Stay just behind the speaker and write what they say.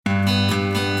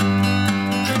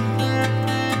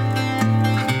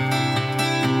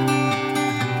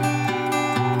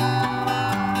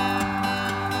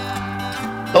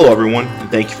Hello, everyone,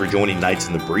 and thank you for joining Nights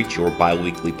in the Breach, your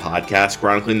bi-weekly podcast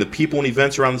chronicling the people and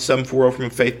events around the 740 from a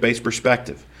faith-based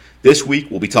perspective. This week,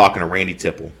 we'll be talking to Randy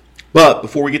Tipple. But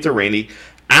before we get to Randy,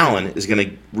 Alan is going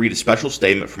to read a special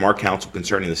statement from our council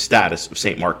concerning the status of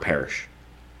St. Mark Parish.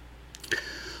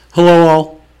 Hello,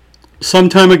 all. Some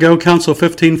time ago, Council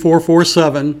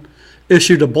 15447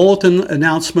 issued a bulletin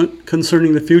announcement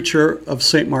concerning the future of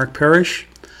St. Mark Parish,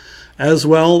 as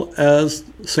well as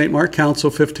St. Mark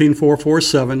Council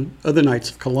 15447 of the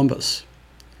Knights of Columbus.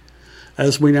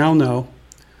 As we now know,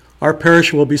 our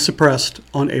parish will be suppressed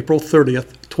on April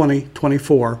 30th,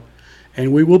 2024,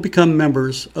 and we will become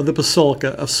members of the Basilica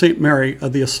of St. Mary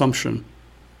of the Assumption.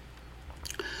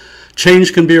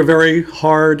 Change can be a very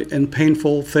hard and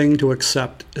painful thing to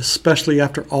accept, especially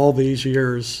after all these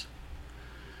years.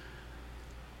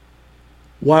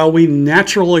 While we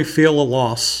naturally feel a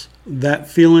loss, that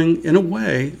feeling, in a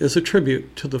way, is a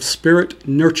tribute to the spirit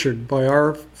nurtured by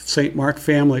our St. Mark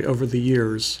family over the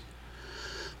years.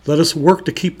 Let us work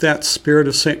to keep that spirit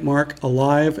of St. Mark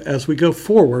alive as we go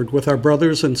forward with our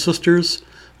brothers and sisters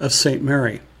of St.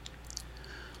 Mary.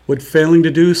 Would failing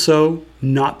to do so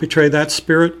not betray that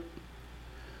spirit?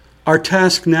 Our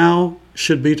task now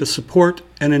should be to support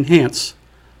and enhance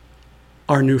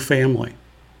our new family.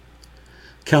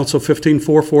 Council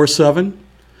 15447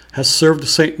 has served the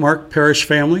St. Mark Parish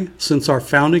family since our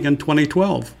founding in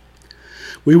 2012.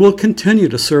 We will continue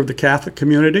to serve the Catholic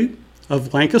community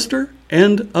of Lancaster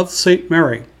and of St.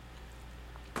 Mary.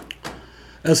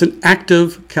 As an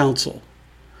active council,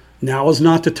 now is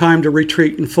not the time to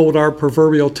retreat and fold our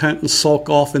proverbial tent and sulk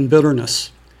off in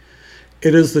bitterness.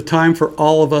 It is the time for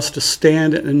all of us to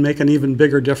stand and make an even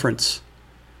bigger difference.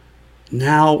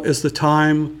 Now is the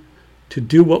time to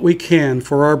do what we can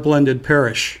for our blended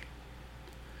parish.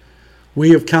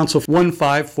 We of Council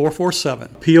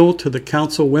 15447 appeal to the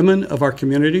council women of our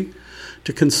community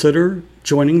to consider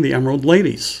joining the Emerald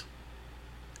Ladies.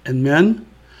 And men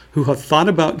who have thought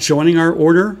about joining our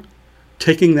order,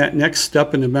 taking that next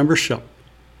step into membership,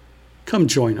 come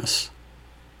join us.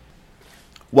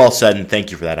 Well said, and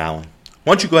thank you for that, Alan.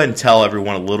 Why don't you go ahead and tell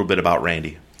everyone a little bit about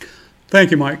Randy?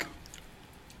 Thank you, Mike.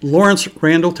 Lawrence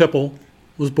Randall Tipple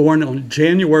was born on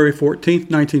January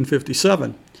 14th,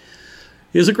 1957.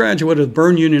 He is a graduate of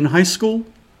Berne Union High School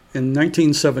in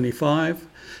 1975.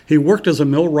 He worked as a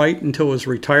millwright until his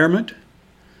retirement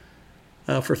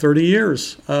for 30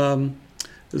 years.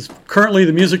 Is currently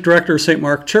the music director of St.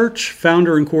 Mark Church,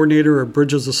 founder and coordinator of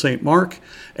Bridges of St. Mark,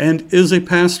 and is a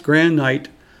past Grand Knight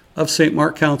of St.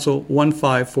 Mark Council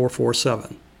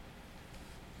 15447.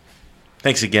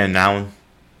 Thanks again, Alan.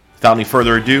 Without any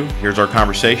further ado, here's our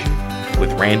conversation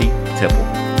with Randy Tipple.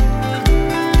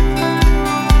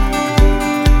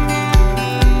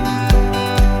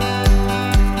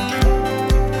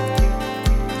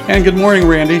 And good morning,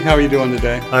 Randy. How are you doing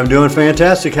today? I'm doing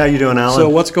fantastic. How you doing, Alan? So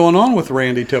what's going on with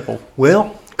Randy Tipple?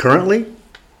 Well,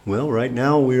 right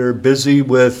now we're busy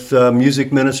with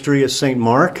music ministry at St.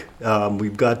 Mark.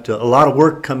 We've got a lot of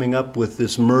work coming up with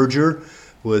this merger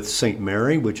with St.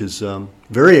 Mary, which is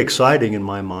very exciting in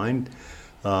my mind.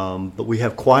 But we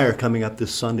have choir coming up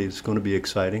this Sunday. It's going to be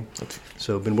exciting.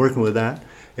 So I've been working with that.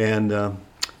 And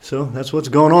so that's what's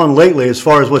going on lately as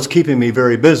far as what's keeping me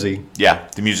very busy. Yeah,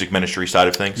 the music ministry side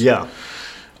of things. Yeah.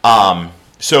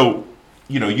 So,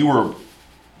 you were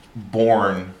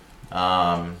born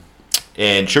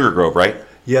in Sugar Grove, right?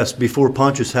 Yes, before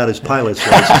Pontius had his pilot's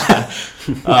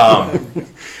license.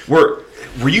 Were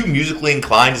you musically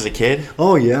inclined as a kid?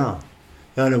 Oh, yeah.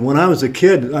 And when I was a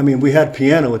kid, we had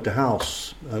piano at the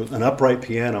house, an upright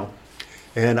piano,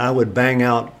 and I would bang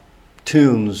out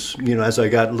tunes, as I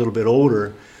got a little bit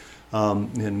older.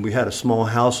 And we had a small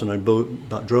house, and I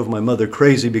about drove my mother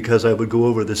crazy because I would go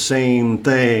over the same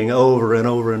thing over and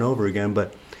over and over again.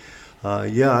 But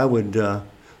I would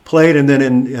play it, and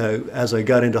then as I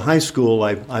got into high school,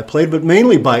 I played, but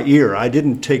mainly by ear. I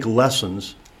didn't take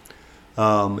lessons.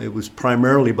 It was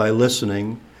primarily by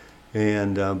listening,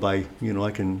 and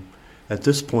at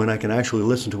this point, I can actually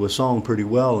listen to a song pretty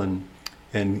well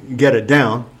and get it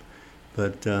down.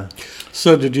 But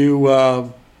so did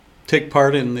you take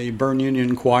part in the Berne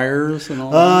Union choirs and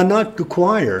all that? Not the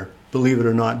choir, believe it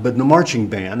or not, but the marching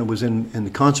band. It was in the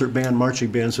concert band, marching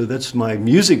band, so that's my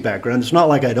music background. It's not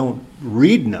like I don't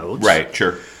read notes. Right,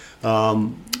 sure.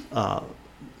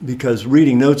 Because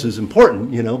reading notes is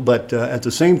important, but at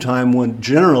the same time, when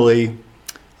generally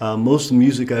most of the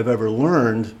music I've ever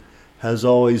learned has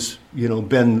always,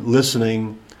 been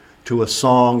listening to a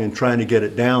song and trying to get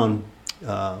it down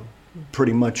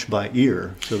pretty much by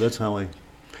ear. So that's how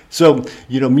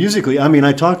musically,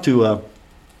 I talked to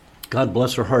God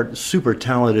bless her heart, super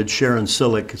talented Sharon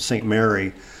Sillick at St.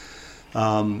 Mary.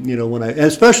 When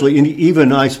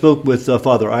even I spoke with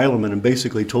Father Eilerman and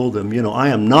basically told him, I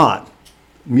am not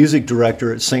music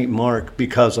director at St. Mark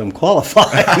because I'm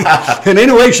qualified in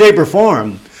any way, shape, or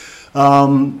form. But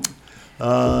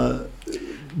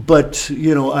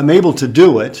I'm able to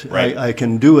do it. Right. I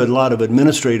can do a lot of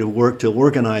administrative work to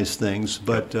organize things,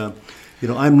 but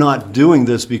I'm not doing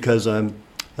this because I'm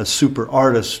a super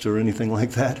artist or anything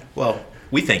like that. Well,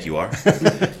 we think you are.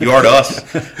 You are to us.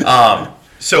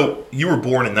 So you were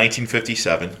born in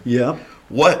 1957. Yeah.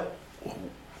 What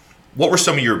were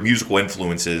some of your musical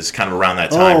influences kind of around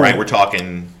that time, right? We're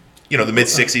talking, the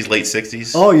mid-'60s, late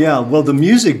 '60s? Oh, yeah. Well, the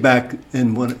music back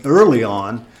early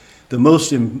on, the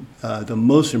most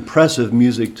impressive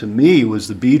music to me was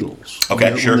the Beatles.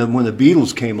 Okay, sure. When the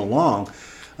Beatles came along,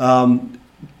 a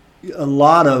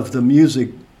lot of the music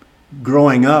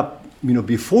growing up,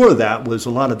 before that was a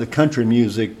lot of the country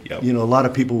music. Yep. A lot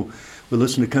of people would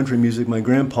listen to country music. My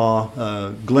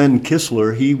grandpa, Glenn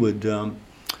Kistler, he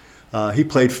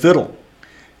played fiddle.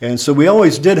 And so we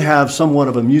always did have somewhat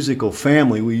of a musical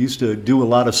family. We used to do a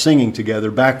lot of singing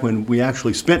together back when we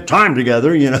actually spent time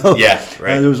together, Yeah,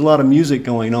 right. And there was a lot of music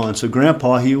going on. So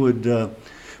Grandpa, he would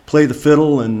play the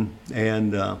fiddle, and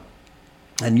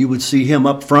you would see him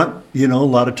up front, a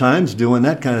lot of times doing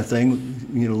that kind of thing,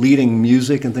 leading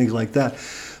music and things like that.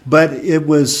 But it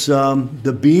was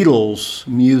the Beatles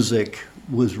music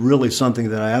was really something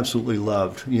that I absolutely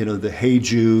loved. The Hey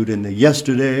Jude and the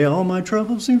Yesterday, all my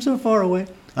troubles seem so far away.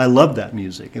 I loved that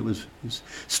music. It was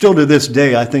still to this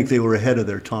day, I think they were ahead of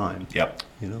their time. Yep.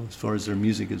 As far as their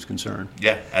music is concerned.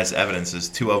 Yeah, as evidence is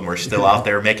two of them are still out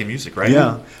there making music, right?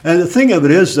 Yeah. And the thing of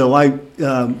it is, though, I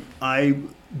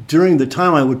during the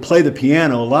time I would play the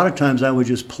piano, a lot of times I would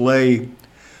just to play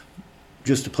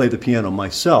the piano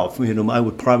myself. I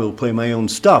would probably play my own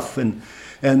stuff, and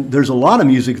there's a lot of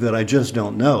music that I just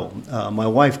don't know. My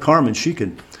wife Carmen, she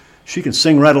can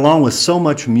sing right along with so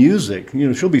much music.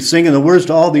 She'll be singing the words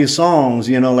to all these songs.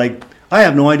 Like I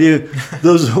have no idea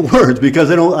those are words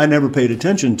because I never paid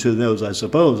attention to those. I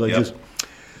suppose Yep.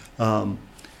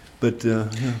 Yeah.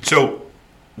 So,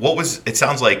 what was? It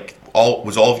sounds like all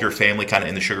of your family kind of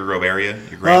in the Sugar Grove area.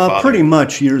 Your grandfather, pretty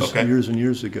much years Okay. and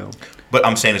years ago. But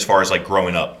I'm saying as far as like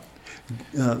growing up.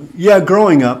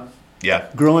 Growing up. Yeah.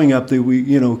 Growing up,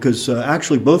 because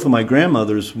actually both of my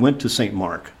grandmothers went to St.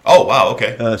 Mark. Oh, wow,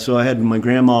 okay. So I had my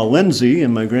grandma Lindsay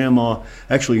and my grandma,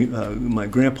 actually my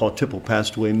grandpa Tipple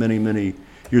passed away many, many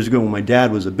years ago when my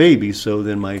dad was a baby. So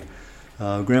then my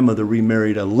grandmother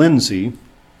remarried a Lindsay.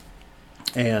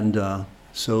 And but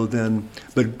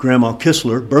Grandma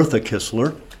Kistler, Bertha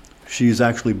Kistler, she's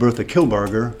actually Bertha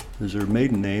Kilbarger is her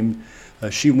maiden name.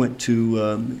 She came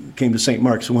to St.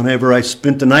 Mark. So whenever I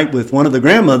spent the night with one of the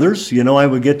grandmothers, I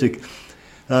would get to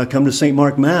come to St.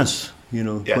 Mark Mass,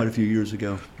 quite a few years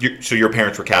ago. So your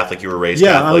parents were Catholic, you were raised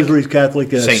Catholic? Catholic? I was raised Catholic.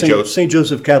 St.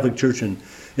 Joseph Catholic Church in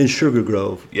Sugar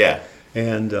Grove. Yeah.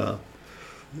 And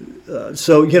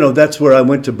so, that's where I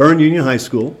went to Bern Union High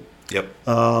School. Yep.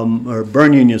 Or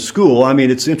Bern Union School. I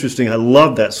mean, it's interesting. I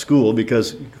love that school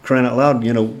because, crying out loud,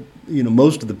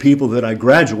 most of the people that I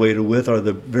graduated with are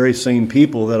the very same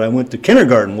people that I went to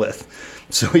kindergarten with.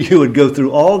 So you would go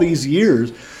through all these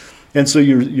years, and so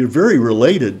you're very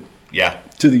related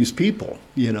to these people,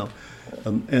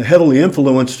 and heavily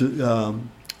influenced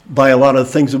by a lot of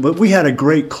things. But we had a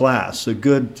great class, a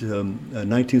good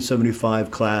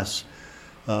 1975 class.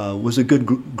 Was a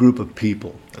good group of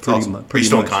people. That's awesome. Are you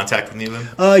still in contact with any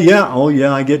of them? Yeah. Oh,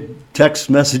 yeah. I get text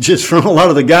messages from a lot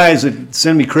of the guys that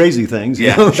send me crazy things.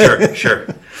 Yeah, sure.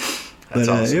 That's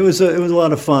awesome. It was a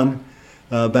lot of fun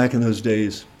back in those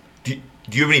days. Do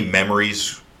you have any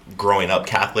memories growing up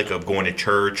Catholic of going to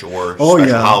church or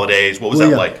special holidays? What was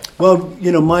that like? Well,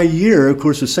 my year, of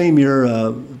course, the same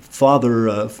year,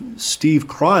 Father Steve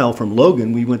Kreil from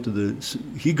Logan,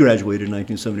 he graduated in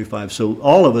 1975. So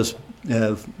all of us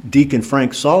have Deacon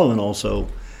Frank Sullivan also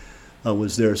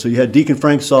was there. So you had Deacon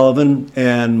Frank Sullivan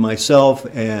and myself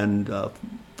and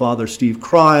Father Steve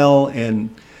Kreil, and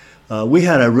we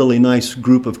had a really nice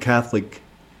group of Catholic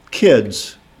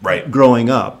kids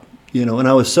growing up. And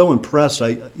I was so impressed.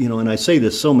 And I say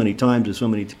this so many times to so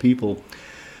many people.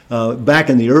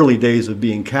 Back in the early days of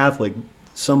being Catholic,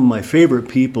 some of my favorite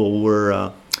people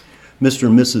were Mr.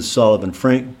 and Mrs. Sullivan,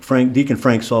 Deacon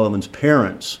Frank Sullivan's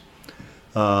parents.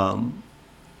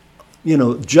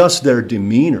 Just their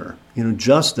demeanor,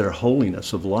 just their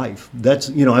holiness of life. That's,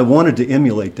 I wanted to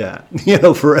emulate that,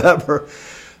 forever.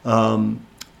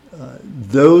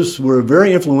 Those were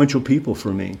very influential people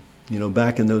for me,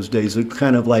 back in those days. They're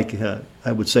kind of like,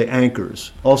 I would say,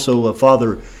 anchors. Also,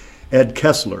 Father Ed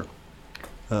Kessler,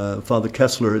 Father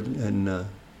Kessler and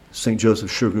St.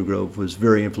 Joseph Sugar Grove was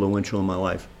very influential in my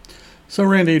life. So,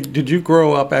 Randy, did you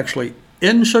grow up actually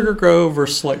in Sugar Grove or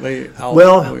slightly out?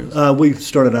 Well, we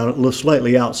started out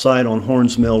slightly outside on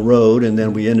Horns Mill Road, and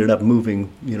then we ended up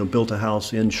moving, built a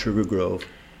house in Sugar Grove.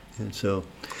 And so,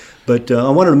 but I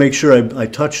wanted to make sure I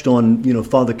touched on,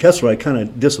 Father Kessler. I kind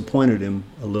of disappointed him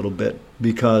a little bit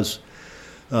because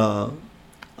I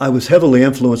was heavily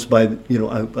influenced by,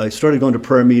 I started going to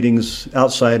prayer meetings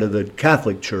outside of the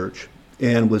Catholic Church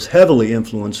and was heavily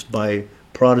influenced by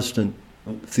Protestant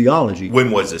theology. When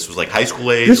was this? Was like high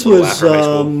school age? This was after high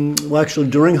school? Well, actually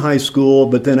during high school,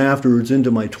 but then afterwards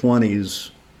into my 20s.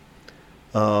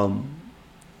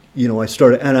 I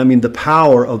started, and I mean the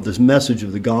power of this message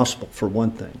of the gospel for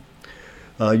one thing.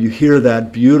 You hear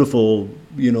that beautiful,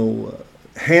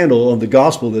 handle of the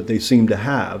gospel that they seem to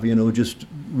have. Just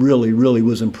really, really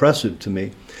was impressive to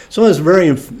me. So I was very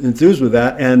enthused with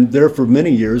that, and there for many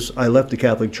years I left the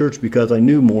Catholic Church because I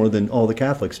knew more than all the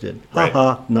Catholics did. Right.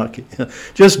 Not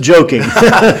just joking.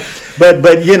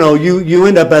 but you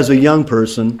end up as a young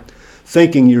person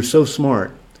thinking you're so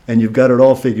smart and you've got it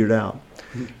all figured out,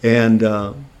 and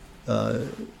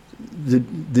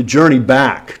the journey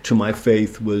back to my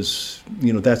faith was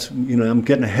I'm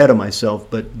getting ahead of myself,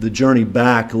 but the journey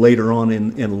back later on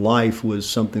in life was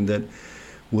something that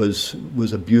was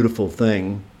a beautiful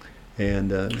thing. And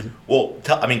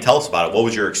tell us about it. What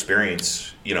was your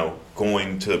experience,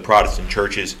 going to Protestant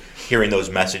churches, hearing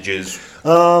those messages?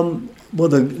 Well,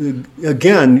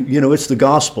 again, it's the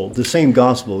gospel, the same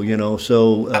gospel,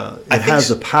 so it has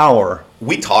the power.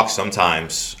 We talk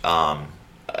sometimes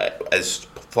as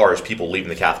far as people leaving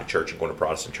the Catholic Church and going to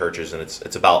Protestant churches, and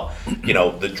it's about,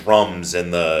 the drums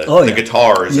and the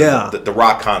guitars and the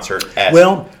rock concert.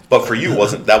 But for you,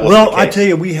 wasn't the case? Well, I tell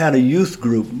you, we had a youth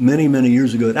group many, many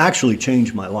years ago. It actually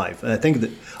changed my life. And I think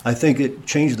it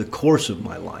changed the course of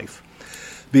my life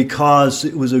because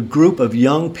it was a group of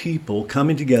young people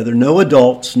coming together, no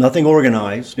adults, nothing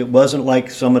organized. It wasn't like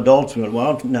some adults went,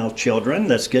 well, now children,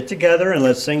 let's get together and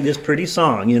let's sing this pretty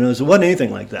song. So it wasn't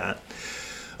anything like that.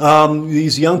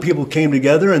 These young people came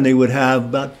together and they would have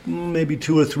about maybe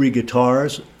 2 or 3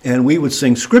 guitars, and we would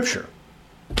sing scripture.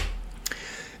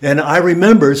 And I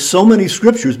remember so many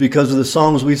scriptures because of the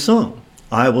songs we sung.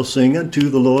 I will sing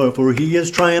unto the Lord, for he has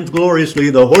triumphed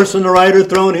gloriously, the horse and the rider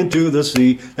thrown into the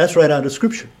sea. That's right out of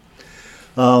scripture.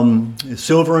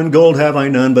 Silver and gold have I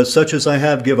none, but such as I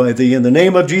have give I thee. In the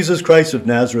name of Jesus Christ of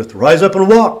Nazareth, rise up and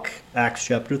walk. Acts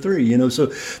chapter 3. So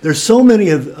there's so many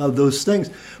of those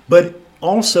things. But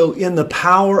also in the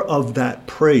power of that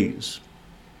praise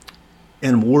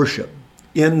and worship,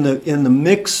 in the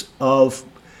mix of,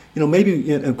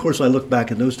 maybe, of course I look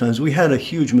back at those times, we had a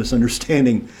huge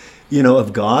misunderstanding,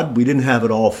 of God. We didn't have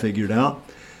it all figured out.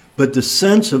 But the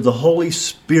sense of the Holy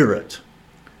Spirit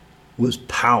was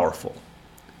powerful,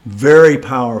 very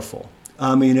powerful.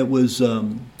 I mean, it was,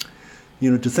 to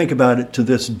think about it to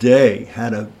this day,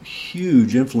 had a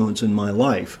huge influence in my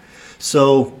life.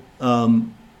 So,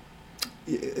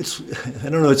 it's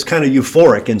kind of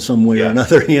euphoric in some way or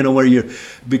another,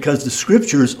 because the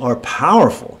scriptures are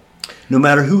powerful, no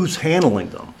matter who's handling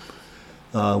them,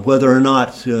 whether or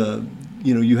not,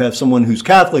 you have someone who's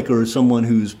Catholic or someone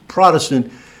who's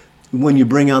Protestant. When you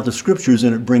bring out the scriptures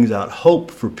and it brings out hope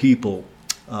for people,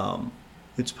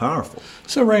 it's powerful.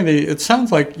 So, Randy, it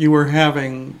sounds like you were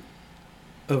having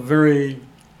a very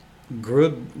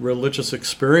good religious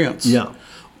experience. Yeah.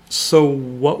 So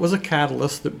what was a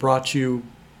catalyst that brought you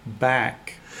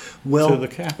back to the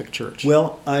Catholic Church?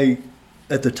 Well,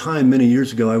 at the time, many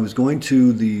years ago, I was going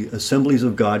to the Assemblies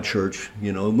of God Church.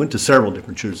 I went to several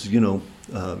different churches. You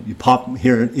pop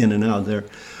here in and out there.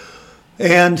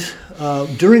 And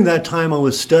during that time, I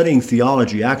was studying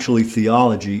theology,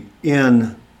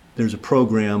 there's a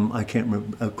program, I can't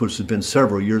remember, of course, it's been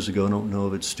several years ago. I don't know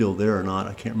if it's still there or not.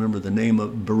 I can't remember the name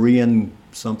of Berean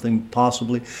something,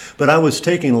 possibly. But I was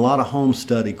taking a lot of home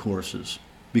study courses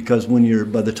because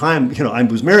by the time, I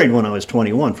was married when I was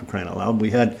 21, for crying out loud. We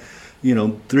had,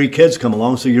 3 kids come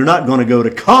along, so you're not going to go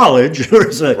to college.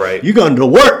 Right. You're going to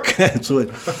work.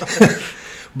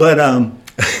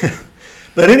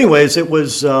 But anyways, it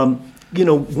was,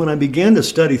 when I began to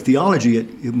study theology,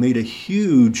 it made a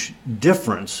huge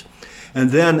difference. And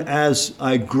then as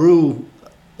I grew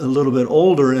a little bit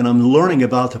older and I'm learning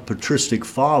about the patristic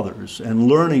fathers and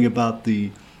learning about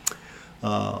the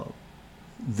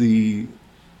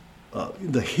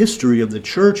history of the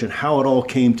church and how it all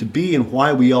came to be and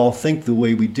why we all think the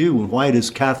way we do and why does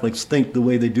Catholics think the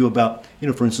way they do about,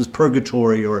 for instance,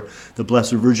 purgatory or the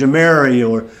Blessed Virgin Mary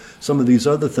or some of these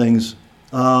other things,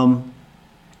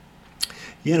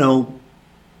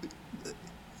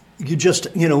 you just,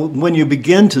 when you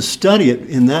begin to study it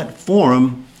in that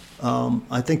form,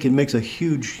 I think it makes a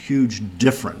huge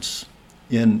difference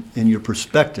in your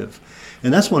perspective.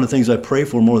 And that's one of the things I pray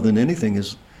for more than anything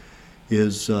is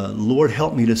Lord,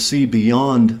 help me to see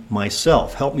beyond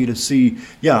myself. Help me to see,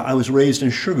 I was raised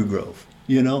in Sugar Grove.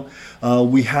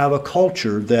 We have a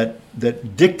culture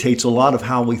that dictates a lot of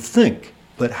how we think.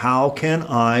 But how can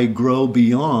I grow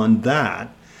beyond that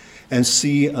and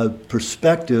see a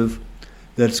perspective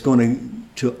that's going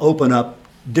to open up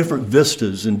different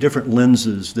vistas and different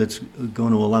lenses that's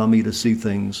going to allow me to see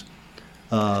things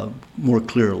more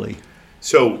clearly?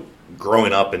 So,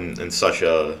 growing up in such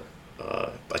a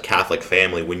Catholic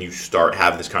family, when you start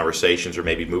having these conversations, or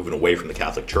maybe moving away from the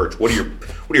Catholic Church, what are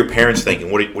your parents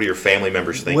thinking? What are your family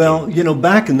members thinking? Well,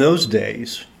 back in those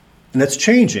days, and that's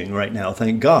changing right now,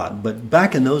 thank God. But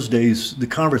back in those days, the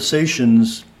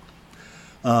conversations,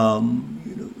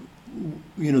 the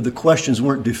questions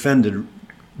weren't defended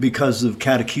because of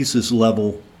catechesis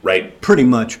level. Right. Pretty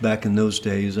much back in those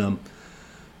days.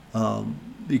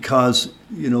 Because,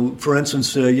 for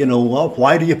instance,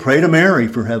 why do you pray to Mary,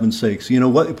 for heaven's sakes?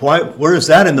 Where is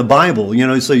that in the Bible?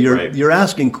 So you're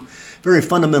asking very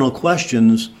fundamental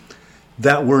questions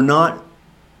that were not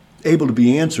able to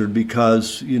be answered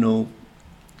because,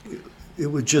 it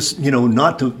was just,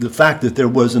 not the fact that there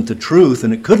wasn't the truth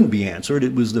and it couldn't be answered.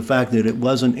 It was the fact that it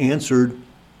wasn't answered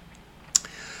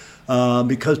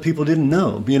because people didn't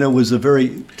know. It was a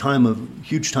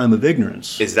huge time of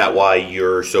ignorance. Is that why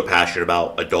you're so passionate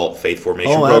about adult faith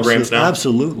formation programs now?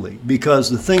 Absolutely. Because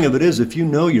the thing of it is, if you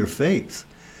know your faith,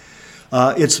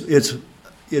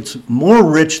 it's more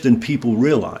rich than people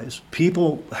realize.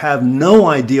 People have no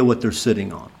idea what they're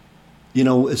sitting on.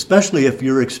 Especially if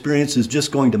your experience is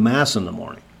just going to Mass in the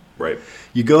morning. Right.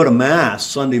 You go to Mass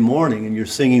Sunday morning and you're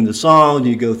singing the song,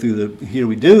 you go through here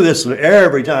we do this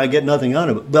every time, I get nothing out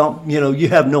of it. Well, you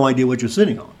have no idea what you're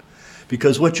sitting on.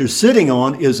 Because what you're sitting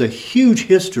on is a huge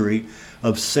history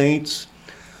of saints,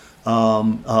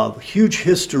 a huge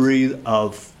history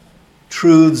of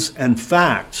truths and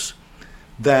facts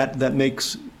that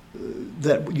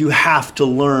you have to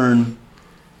learn.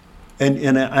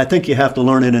 And I think you have to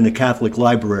learn it in a Catholic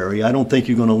library. I don't think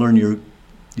you're going to learn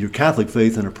your Catholic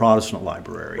faith in a Protestant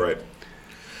library. Right.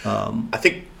 I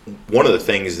think one of the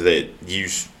things that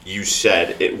you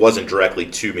said, it wasn't directly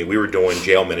to me. We were doing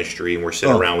jail ministry, and we're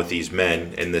sitting around with these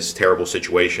men in this terrible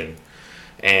situation.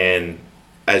 And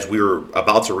as we were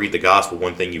about to read the gospel,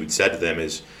 one thing you had said to them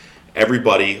is,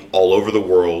 everybody all over the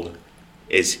world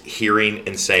is hearing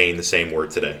and saying the same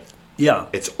word today. Yeah.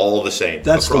 It's all the same.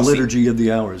 That's the liturgy of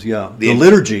the hours, yeah. The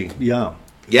liturgy, yeah.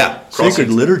 Yeah. Sacred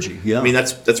liturgy, yeah. I mean,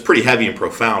 that's pretty heavy and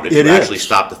profound if you actually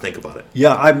stop to think about it.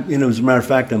 Yeah, as a matter of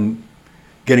fact, I'm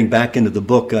getting back into the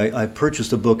book. I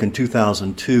purchased a book in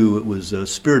 2002. It was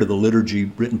Spirit of the Liturgy,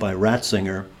 written by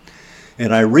Ratzinger.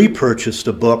 And I repurchased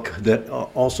a book that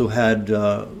also had,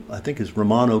 I think it's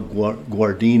Romano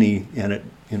Guardini in it,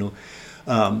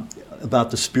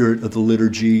 about the spirit of the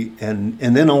liturgy. And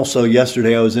then also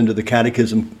yesterday I was into the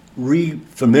catechism,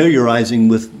 re-familiarizing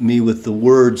me with the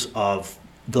words of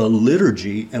the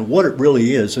liturgy and what it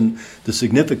really is and the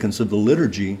significance of the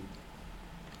liturgy.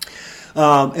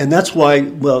 And that's why,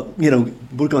 we're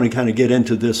going to kind of get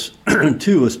into this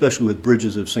too, especially with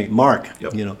Bridges of St. Mark,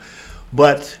 Yep.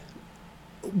 But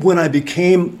when I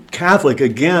became Catholic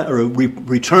again, or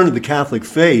returned to the Catholic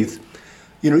faith,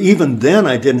 even then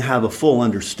I didn't have a full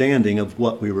understanding of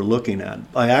what we were looking at.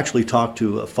 I actually talked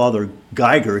to Father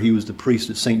Geiger. He was the priest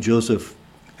at St. Joseph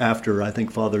after, I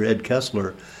think, Father Ed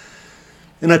Kessler.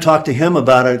 And I talked to him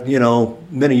about it,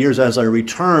 many years as I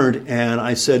returned, and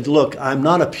I said, look, I'm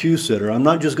not a pew sitter. I'm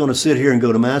not just going to sit here and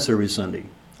go to Mass every Sunday.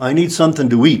 I need something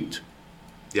to eat.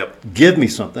 Yep. Give me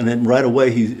something. And right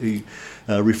away he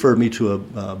referred me to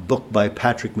a book by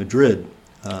Patrick Madrid.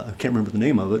 I can't remember the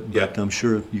name of it, but I'm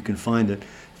sure you can find it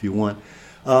if you want.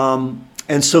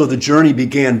 And so the journey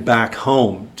began back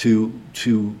home to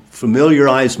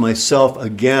familiarize myself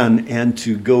again and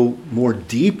to go more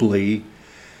deeply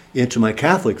into my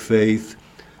Catholic faith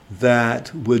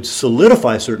that would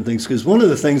solidify certain things. Because one of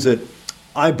the things that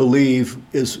I believe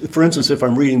is, for instance, if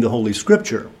I'm reading the Holy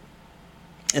Scripture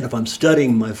and if I'm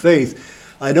studying my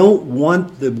faith, I don't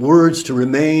want the words to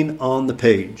remain on the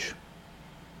page.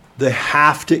 They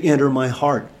have to enter my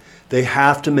heart. They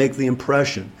have to make the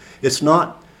impression. It's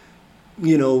not,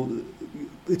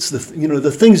 it's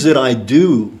the things that I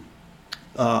do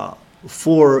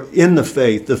for in the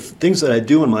faith, the things that I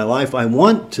do in my life, I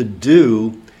want to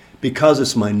do because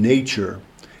it's my nature,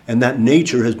 and that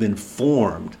nature has been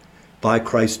formed by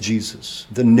Christ Jesus.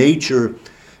 The nature,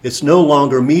 it's no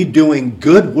longer me doing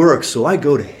good works so I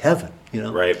go to heaven. You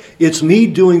know, Right. It's me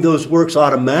doing those works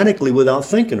automatically without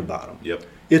thinking about them. Yep.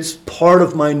 It's part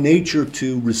of my nature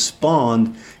to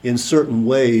respond in certain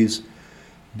ways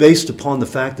based upon the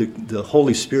fact that the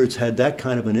Holy Spirit's had that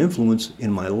kind of an influence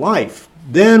in my life.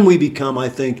 Then we become, I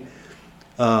think,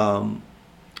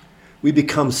 we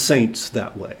become saints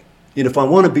that way. And if I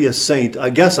want to be a saint, I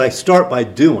guess I start by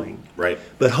doing. Right.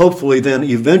 But hopefully then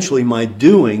eventually my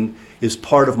doing is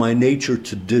part of my nature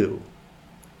to do.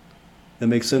 That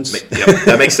makes sense? Yep,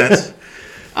 that makes sense.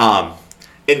 And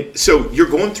so you're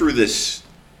going through this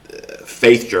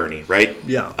faith journey, right?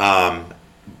 Yeah.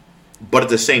 But at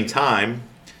the same time,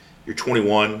 you're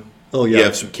 21. Oh, yeah. You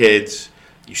have some kids.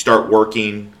 You start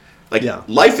working. Like, Yeah.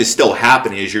 life is still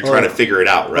happening as you're trying yeah. to figure it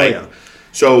out, right? Oh, yeah.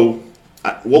 So,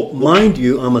 Mind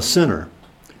you, I'm a sinner.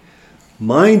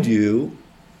 Mind you,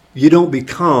 you don't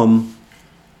become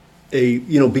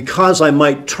because I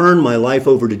might turn my life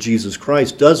over to Jesus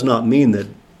Christ does not mean that,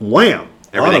 wham,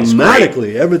 Everything's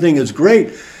automatically everything is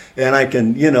great. And I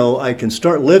can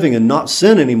start living and not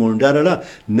sin anymore and da-da-da.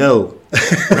 No.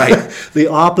 Right. The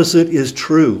opposite is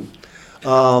true.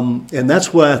 And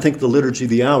that's why I think the Liturgy of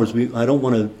the Hours, I don't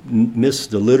want to miss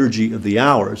the Liturgy of the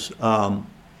Hours.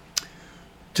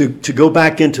 To go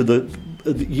back into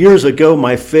years ago,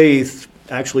 my faith,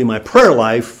 actually my prayer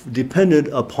life, depended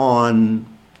upon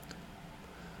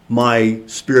my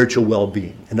spiritual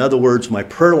well-being. In other words, my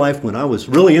prayer life, when I was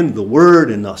really into the Word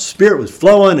and the Spirit was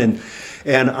flowing,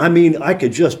 and I mean, I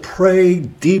could just pray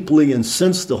deeply and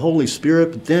sense the Holy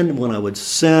Spirit. But then when I would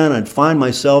sin, I'd find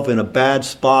myself in a bad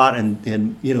spot, and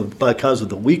because of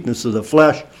the weakness of the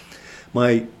flesh,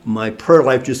 my prayer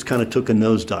life just kind of took a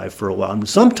nosedive for a while. And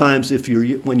sometimes,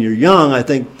 when you're young, I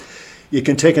think you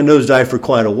can take a nosedive for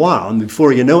quite a while, and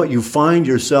before you know it, you find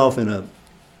yourself in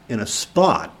a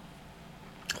spot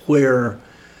where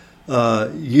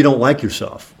you don't like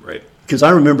yourself. Right. Because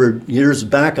I remember years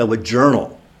back, I would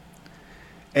journal.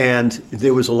 And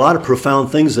there was a lot of profound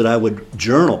things that I would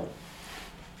journal.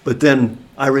 But then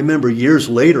I remember years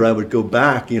later, I would go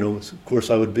back, of course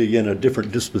I would be in a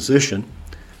different disposition,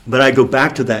 but I'd go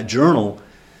back to that journal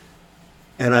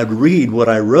and I'd read what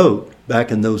I wrote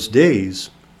back in those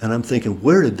days. And I'm thinking,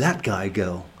 where did that guy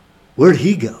go? Where'd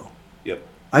he go? Yep.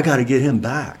 I got to get him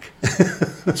back.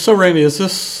 So, Randy, is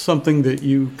this something that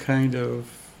you kind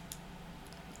of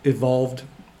evolved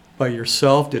by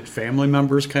yourself? Did family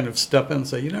members kind of step in and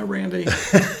say, Randy,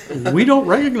 we don't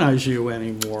recognize you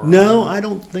anymore? No, I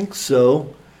don't think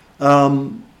so.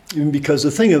 Because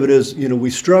the thing of it is,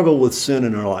 we struggle with sin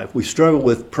in our life. We struggle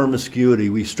with promiscuity.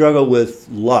 We struggle with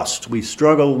lust. We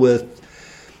struggle with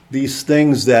these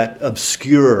things that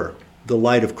obscure the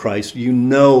light of Christ. You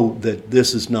know that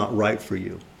this is not right for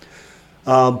you.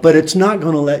 But it's not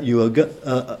going to let you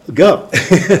go.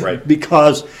 Right.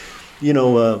 Because,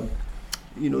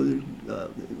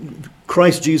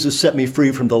 Christ Jesus set me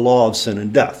free from the law of sin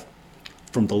and death,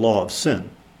 from the law of sin.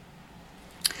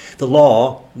 The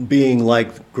law being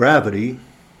like gravity,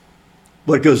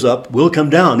 what goes up will come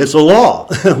down. It's a law.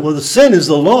 Well, the sin is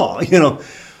the law,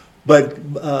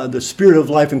 But the Spirit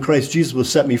of life in Christ Jesus will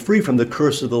set me free from the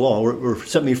curse of the law, or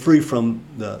set me free from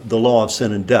the law of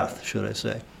sin and death, should I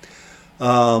say.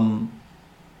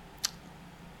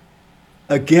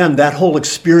 Again, that whole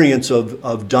experience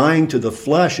of dying to the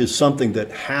flesh is something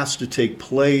that has to take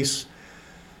place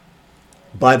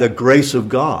by the grace of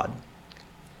God.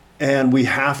 And we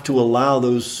have to allow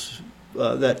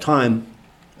that time.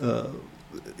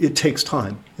 It takes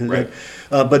time. Right.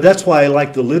 But that's why I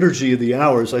like the Liturgy of the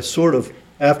Hours. I sort of,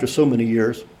 after so many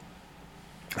years,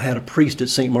 I had a priest at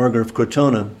St. Margaret of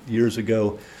Crotona years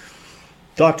ago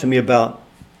talk to me about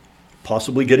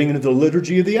possibly getting into the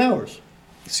Liturgy of the Hours.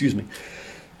 Excuse me.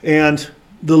 And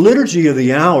the Liturgy of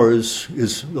the Hours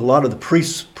is, a lot of the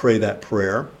priests pray that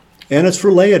prayer, and it's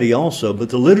for laity also, but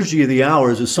the Liturgy of the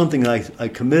Hours is something I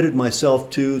committed myself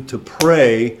to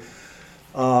pray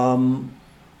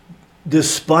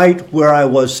despite where I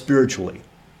was spiritually.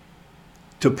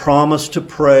 To promise to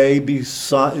pray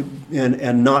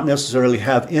and not necessarily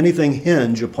have anything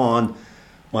hinge upon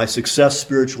my success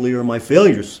spiritually or my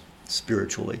failures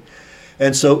spiritually.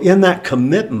 And so in that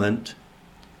commitment,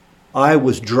 I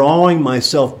was drawing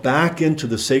myself back into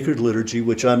the sacred liturgy,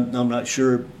 which I'm not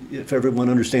sure if everyone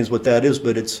understands what that is,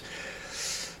 but it's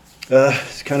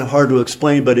kind of hard to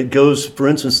explain. But it goes, for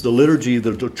instance, the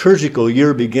liturgical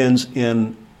year begins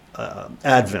in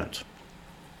Advent.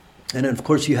 And then, of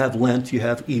course, you have Lent, you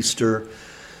have Easter,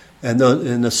 and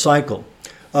the cycle.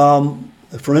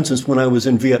 For instance, when I was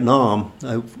in Vietnam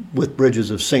with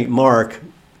Bridges of St. Mark,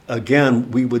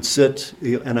 again, we would sit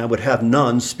and I would have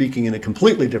nuns speaking in a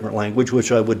completely different language,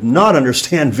 which I would not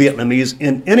understand Vietnamese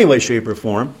in any way, shape, or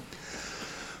form.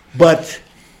 But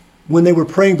when they were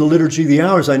praying the Liturgy of the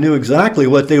Hours, I knew exactly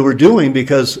what they were doing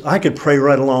because I could pray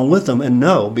right along with them and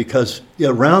know because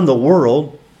around the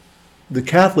world, the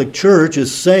Catholic Church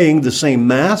is saying the same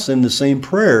Mass and the same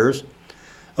prayers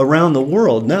around the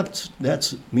world. And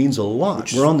that means a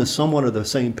lot. We're on somewhat of the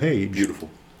same page. Beautiful.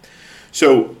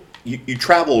 So you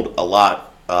traveled a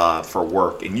lot for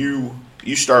work, and you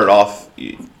started off,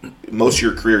 most of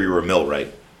your career you were a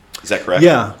millwright. Is that correct?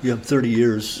 Yeah, 30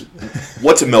 years.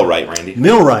 What's a millwright, Randy?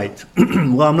 Millwright.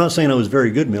 Well, I'm not saying I was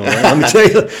very good millwright. Let me tell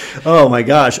you. Oh, my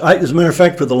gosh. As a matter of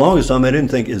fact, for the longest time, I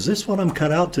didn't think, is this what I'm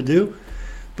cut out to do?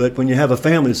 But when you have a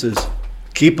family that says,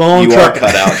 keep on trucking. You are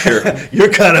cut out, sure.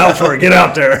 You're cut out for it. Get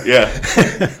out there. Yeah.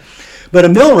 But a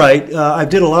millwright, I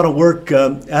did a lot of work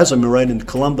as a millwright in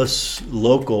Columbus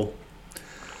local.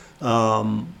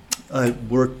 I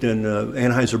worked in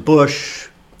Anheuser-Busch,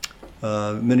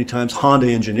 many times Honda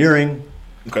Engineering.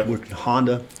 Okay. Worked in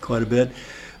Honda quite a bit.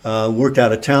 Worked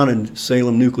out of town in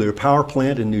Salem Nuclear Power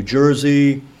Plant in New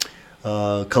Jersey.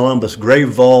 Columbus Grave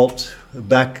Vault.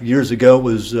 Back years ago it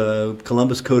was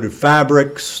Columbus Coated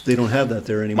Fabrics. They don't have that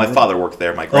there anymore. My father worked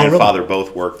there. My grandfather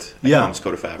both worked at Columbus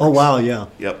Coated Fabrics. Oh, wow, yeah.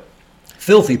 Yep.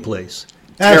 Filthy place.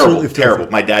 Terrible,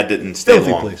 terrible. My dad didn't stay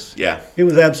filthy long. Place. Yeah. It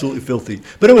was absolutely filthy.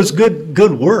 But it was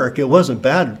good work. It wasn't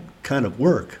bad kind of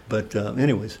work. But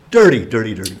anyways, dirty.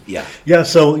 Yeah. Yeah,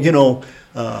 so,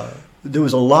 there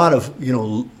was a lot of,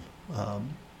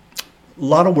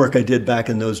 work I did back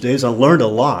in those days. I learned a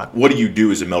lot. What do you do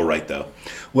as a millwright, though?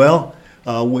 Well,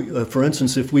 for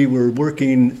instance, if we were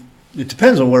working, it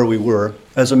depends on where we were.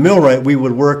 As a millwright, we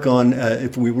would work on,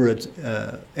 if we were at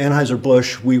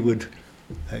Anheuser-Busch, we would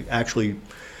actually,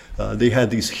 they had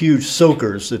these huge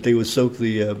soakers that they would soak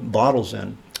the bottles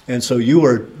in. And so you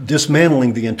were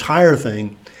dismantling the entire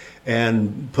thing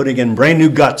and putting in brand new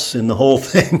guts in the whole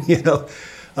thing,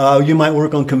 You might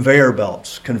work on conveyor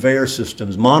belts, conveyor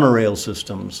systems, monorail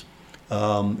systems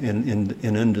in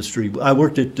industry. I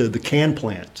worked at the can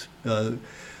plant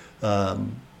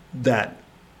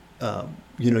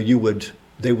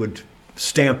they would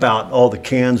stamp out all the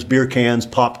cans, beer cans,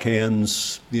 pop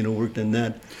cans, worked in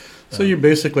that. So you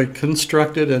basically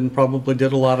constructed and probably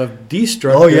did a lot of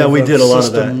destructive. Oh yeah, we did a lot of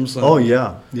systems. that. Oh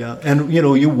yeah, and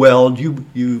you weld,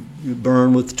 you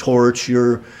burn with torch.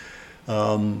 There's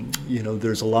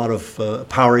a lot of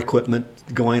power equipment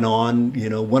going on.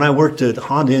 When I worked at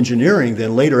Honda Engineering,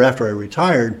 then later after I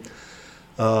retired,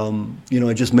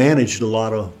 I just managed a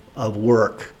lot of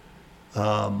work.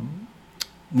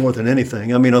 More than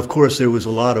anything. I mean, of course, there was a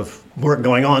lot of work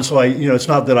going on, so it's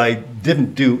not that I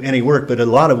didn't do any work, but a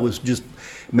lot of it was just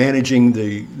managing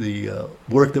the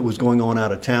work that was going on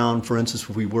out of town. For instance,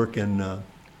 if we work in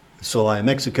Celaya,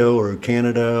 Mexico, or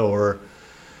Canada, or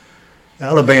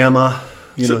Alabama,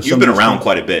 So you've been around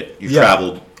quite a bit. You've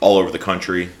traveled all over the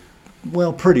country.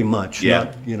 Well, pretty much.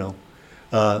 Yeah.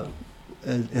 Not,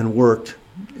 and worked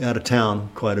out of town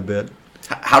quite a bit.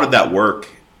 How did that work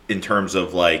in terms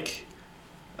of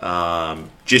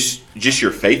just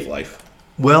your faith life?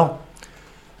 Well,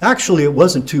 actually, it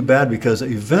wasn't too bad because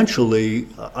eventually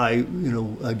I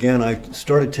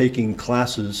started taking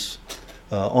classes,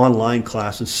 online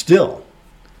classes still,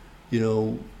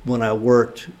 when I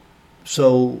worked.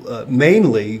 So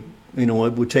mainly, I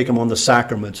would take them on the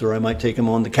sacraments, or I might take them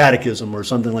on the catechism or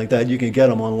something like that. You can get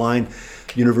them online.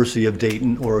 University of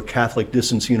Dayton or Catholic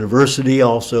Distance University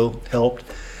also helped.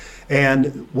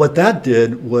 And what that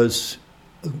did was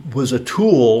a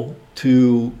tool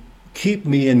to keep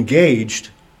me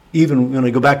engaged even when I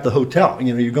go back to the hotel.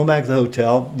 You go back to the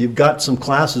hotel, you've got some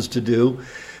classes to do,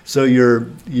 so you're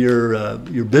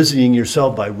busying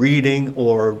yourself by reading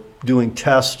or doing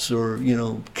tests or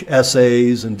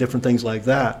essays and different things like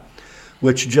that,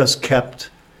 which just kept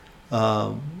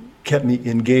me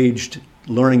engaged,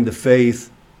 learning the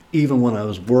faith, even when I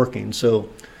was working. So,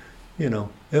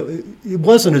 it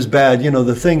wasn't as bad.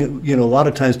 The thing, a lot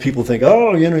of times people think,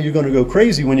 oh, you're going to go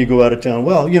crazy when you go out of town.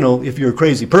 Well, if you're a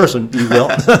crazy person, you will.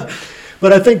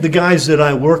 But I think the guys that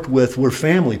I worked with were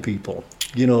family people.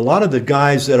 A lot of the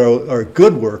guys that are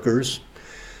good workers,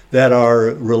 that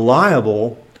are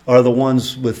reliable, are the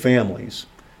ones with families.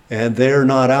 And they're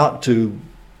not out to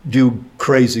do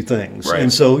crazy things. Right.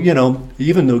 And so,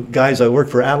 even the guys I worked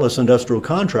for, Atlas Industrial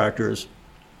Contractors,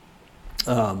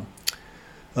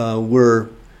 were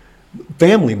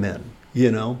family men,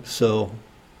 so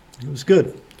it was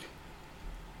good.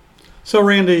 So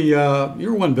Randy,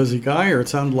 you're one busy guy, or it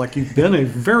sounded like you've been a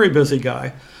very busy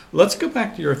guy. Let's go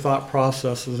back to your thought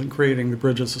processes in creating the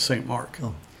Bridges of St. Mark.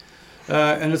 Oh.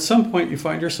 And at some point you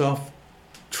find yourself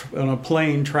on a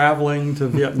plane traveling to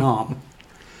Vietnam.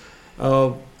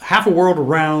 Half a world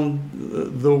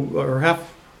around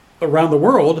around the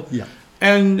world, Yeah.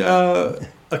 and a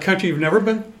country you've never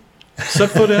been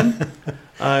set foot in.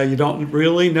 You don't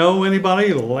really know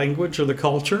anybody, the language or the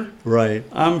culture. Right.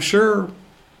 I'm sure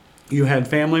you had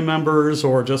family members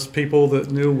or just people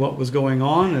that knew what was going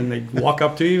on, and they'd walk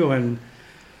up to you and,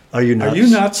 Are you nuts? "Are you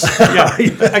nuts?" Yeah,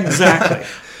 exactly.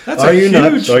 That's Are a you huge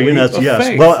nuts? Are you leap nuts? of Yes.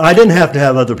 faith. Well, I didn't have to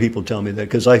have other people tell me that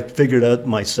because I figured out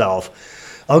myself.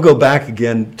 I'll go back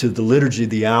again to the liturgy of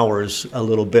the hours a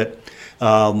little bit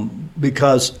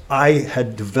because I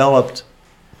had developed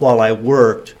while I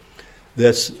worked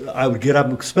this. I would get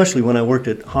up, especially when I worked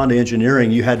at Honda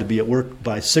Engineering. You had to be at work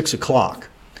by 6 o'clock,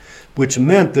 which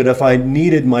meant that if I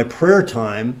needed my prayer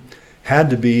time, had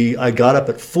to be. I got up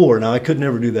at 4. Now I could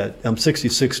never do that. I'm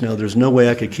 66 now. There's no way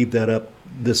I could keep that up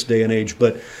this day and age,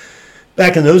 but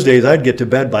back in those days I'd get to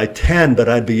bed by 10, but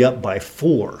I'd be up by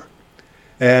 4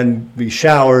 and be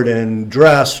showered and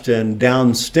dressed, and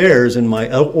downstairs in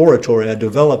my oratory I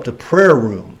developed a prayer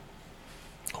room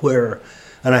and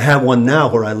I have one now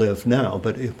where I live now,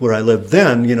 but where I lived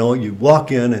then, you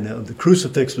walk in and the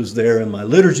crucifix was there and my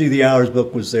liturgy of the hours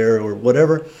book was there or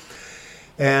whatever,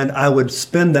 and I would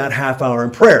spend that half hour in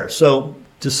prayer. So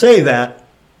to say that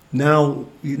now,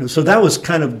 so that was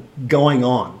kind of going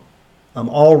on. I'm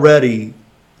already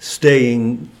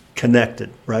staying connected,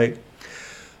 right?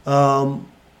 Then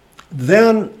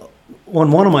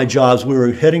on one of my jobs, we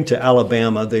were heading to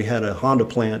Alabama. They had a Honda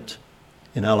plant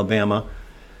in Alabama.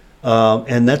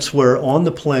 And that's where on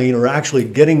the plane, or actually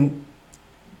getting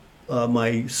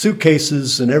my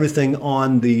suitcases and everything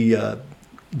on the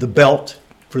belt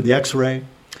for the x-ray,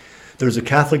 there's a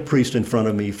Catholic priest in front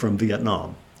of me from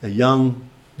Vietnam, a young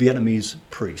Vietnamese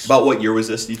priest. About what year was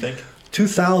this, do you think?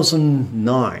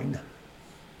 2009,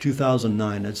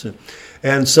 that's it.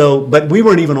 And so, but we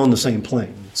weren't even on the same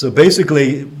plane. So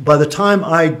basically, by the time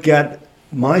I get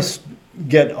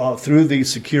through the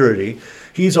security,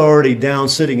 he's already down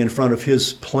sitting in front of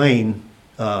his plane,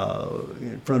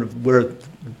 in front of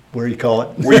where you call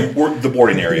it? The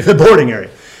boarding area. The boarding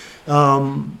area.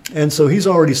 And so he's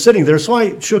already sitting there. So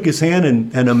I shook his hand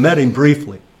and I met him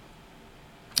briefly.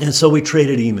 And so we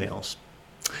traded emails.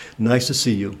 Nice to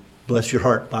see you. Bless your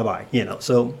heart. Bye-bye.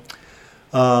 So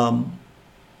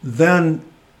then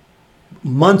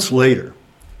months later,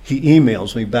 he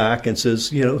emails me back and says,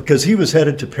 because he was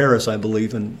headed to Paris, I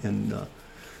believe, and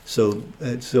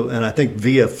I think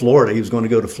via Florida, he was going to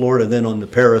go to Florida, then on to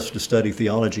Paris to study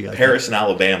theology. Paris and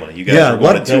Alabama. You guys are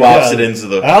one of two opposite ends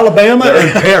of the... Alabama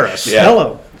and Paris. Yeah.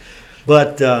 Hello.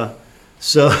 But,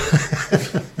 so...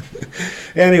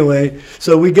 Anyway,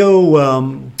 so we go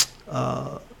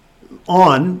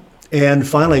on and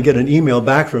finally get an email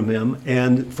back from him.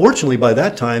 And fortunately, by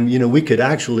that time, we could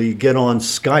actually get on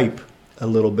Skype a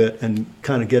little bit and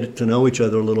kind of get to know each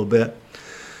other a little bit.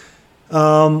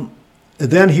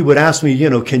 Then he would ask me,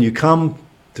 can you come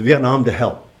to Vietnam to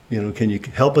help? Can you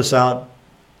help us out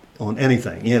on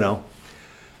anything,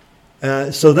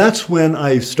 So that's when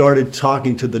I started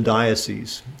talking to the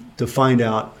diocese to find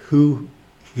out who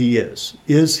he is.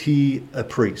 Is he a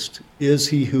priest? Is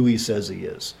he who he says he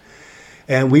is?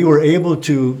 And we were able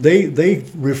to, they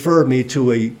referred me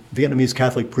to a Vietnamese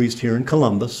Catholic priest here in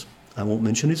Columbus. I won't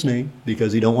mention his name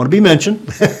because he don't want to be mentioned.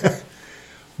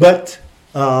 But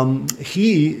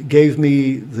he gave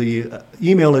me the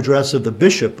email address of the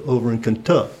bishop over in Can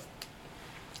Tho,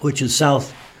 which is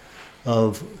south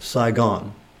of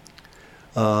Saigon.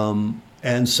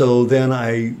 And so then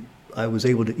I was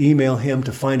able to email him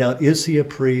to find out, is he a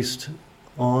priest,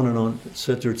 on and on, et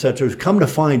cetera, et cetera. Come to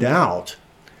find out,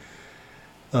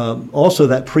 also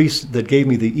that priest that gave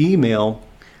me the email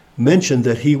mentioned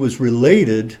that he was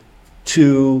related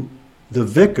to the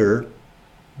vicar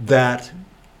that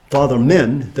Father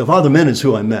Min is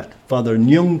who I met, Father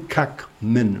Nhung Kak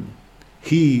Min.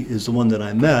 He is the one that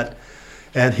I met,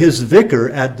 and his vicar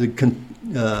at the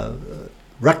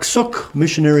Rak Sok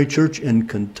Missionary Church in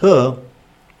Can Tho,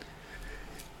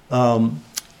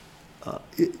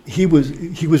 he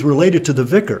was related to the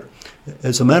vicar.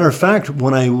 As a matter of fact,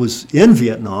 when I was in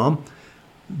Vietnam,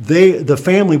 the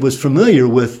family was familiar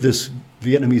with this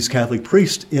Vietnamese Catholic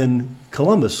priest in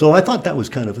Columbus. So I thought that was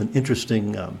kind of an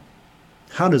interesting.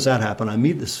 How does that happen? I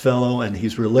meet this fellow, and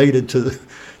he's related to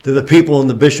the people, and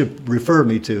the bishop referred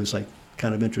me to. It's like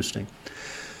kind of interesting.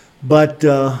 But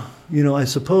I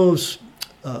suppose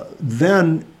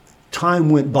then time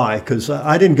went by because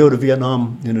I didn't go to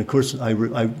Vietnam, and of course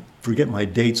I forget my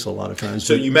dates a lot of times.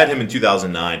 So you met him in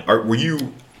 2009. Were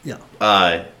you? Yeah.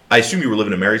 I assume you were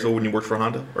living in Marysville when you worked for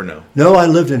Honda, or no? No, I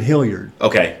lived in Hilliard.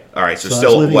 Okay, all right. So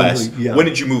still west. Yeah. When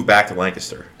did you move back to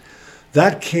Lancaster?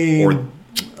 That came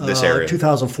this area?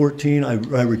 2014.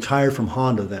 I retired from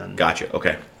Honda then. Gotcha.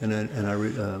 Okay. And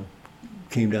I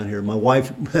came down here. My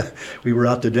wife, we were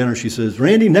out to dinner. She says,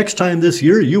 "Randy, next time this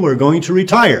year, you are going to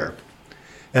retire."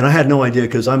 And I had no idea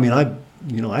because I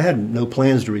had no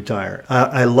plans to retire.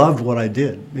 I loved what I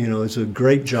did. It's a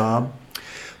great job.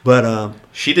 But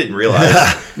she didn't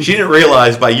realize. She didn't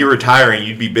realize by you retiring,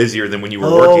 you'd be busier than when you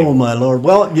were working. Oh my Lord!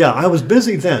 Well, yeah, I was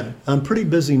busy then. I'm pretty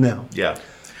busy now. Yeah.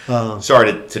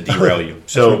 Sorry to derail you.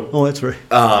 So. Oh, that's right.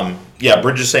 Yeah,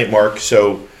 Bridge of St. Mark.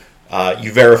 So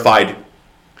you verified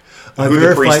who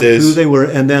the priest is. Who they were,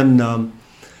 and then.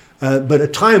 But a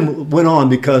time went on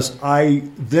because I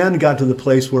then got to the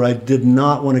place where I did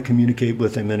not want to communicate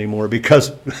with him anymore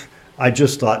because I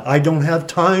just thought, I don't have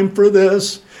time for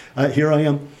this. Here I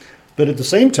am. But at the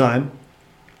same time,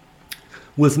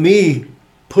 with me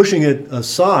pushing it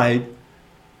aside,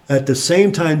 at the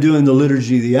same time doing the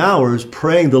Liturgy of the Hours,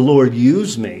 praying the Lord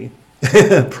use me,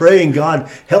 praying God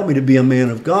help me to be a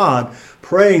man of God,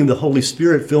 praying the Holy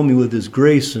Spirit fill me with His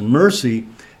grace and mercy,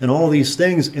 and all these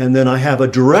things, and then I have a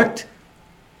direct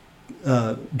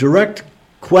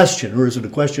question, or is it a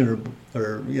question,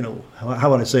 or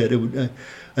how would I say it?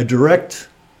 A direct,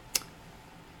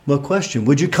 question.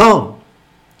 Would you come?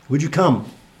 Would you come?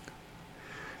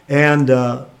 And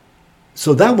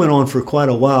so that went on for quite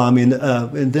a while.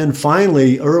 And then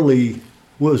finally,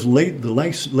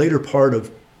 the later part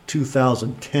of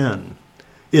 2010,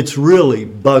 it's really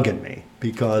bugging me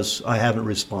because I haven't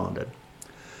responded.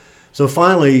 So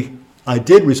finally, I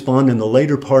did respond in the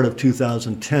later part of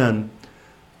 2010,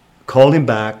 called him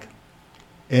back,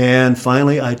 and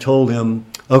finally I told him,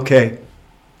 okay,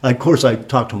 of course I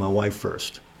talked to my wife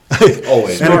first.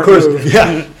 Always. And of course,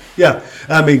 yeah.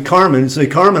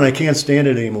 Carmen, I can't stand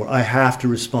it anymore. I have to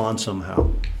respond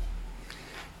somehow.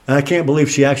 And I can't believe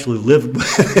she actually lived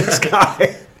with this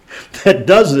guy that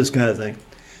does this kind of thing.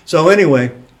 So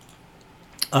anyway,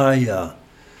 I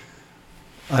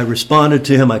responded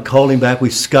to him. I called him back. We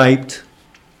Skyped.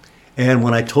 And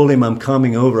when I told him I'm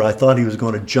coming over, I thought he was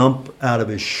going to jump out of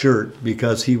his shirt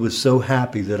because he was so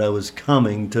happy that I was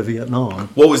coming to Vietnam.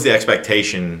 What was the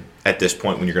expectation at this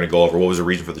point when you're going to go over? What was the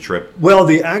reason for the trip? Well,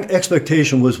 the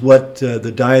expectation was what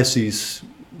the diocese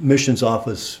missions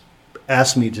office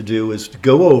asked me to do, is to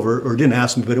go over, or didn't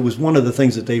ask me, but it was one of the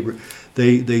things that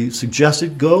they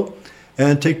suggested, go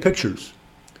and take pictures.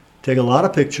 Take a lot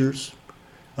of pictures.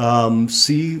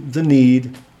 See the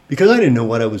need, because I didn't know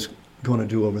what I was going to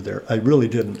do over there. I really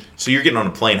didn't. So you're getting on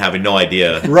a plane having no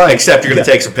idea, right? Except you're going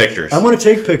to take some pictures. I'm going to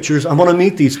take pictures. I'm going to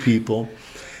meet these people,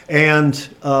 and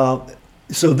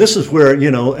so this is where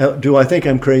do I think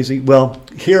I'm crazy? Well,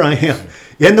 here I am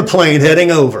in the plane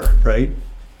heading over, right?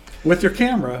 With your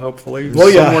camera, hopefully. Well,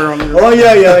 yeah. Somewhere on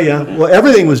your yeah. Well,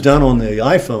 everything was done on the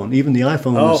iPhone. Even the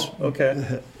iPhone was. Oh,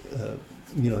 okay.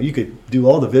 You could do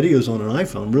all the videos on an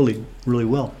iPhone really, really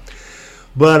well.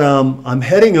 But I'm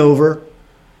heading over,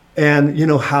 and you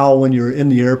know how when you're in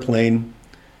the airplane,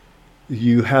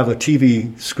 you have a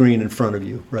TV screen in front of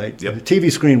you, right? Yep. The TV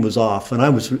screen was off, and I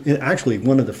was actually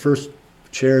one of the first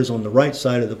chairs on the right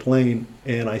side of the plane,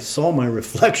 and I saw my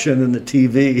reflection in the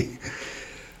TV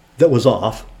that was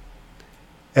off,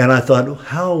 and I thought,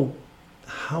 how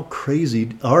crazy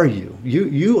are you?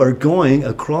 You are going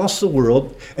across the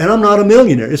world, and I'm not a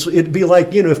millionaire. It'd be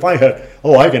like, if I had,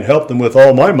 I can help them with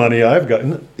all my money I've got.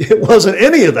 It wasn't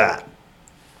any of that.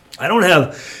 I don't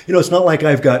have, it's not like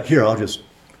I've got, here, I'll just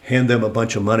hand them a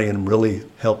bunch of money and really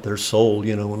help their soul,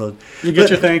 You get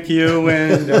your thank you,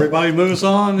 and everybody moves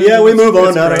on. Yeah, we move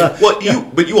on. Well,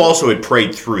 but you also had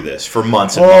prayed through this for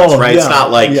months and months, right? Yeah, it's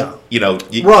not like,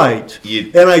 right.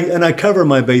 And I cover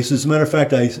my bases. As a matter of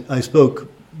fact, I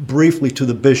spoke briefly to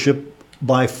the bishop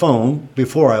by phone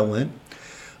before I went.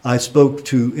 I spoke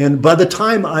to, and by the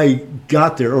time I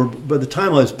got there, or by the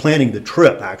time I was planning the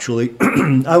trip, actually,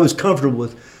 I was comfortable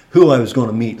with who I was going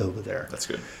to meet over there. That's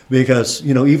good. Because,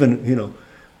 even,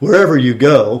 wherever you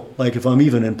go, like if I'm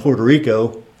even in Puerto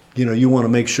Rico, you want to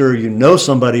make sure you know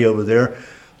somebody over there,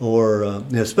 or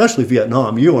especially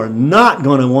Vietnam, you are not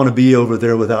going to want to be over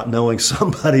there without knowing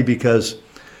somebody because,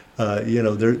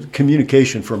 their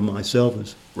communication from myself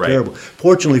is terrible.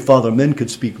 Fortunately, Father Min could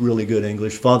speak really good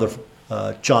English. Father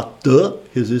Cha Te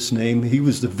is his name. He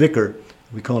was the vicar.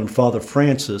 We call him Father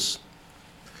Francis.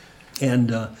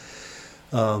 And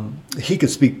he could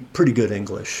speak pretty good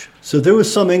English. So there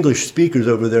was some English speakers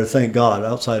over there, thank God,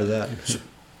 outside of that.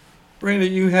 Randy,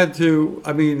 you had to,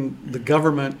 the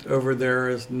government over there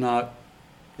is not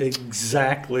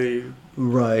exactly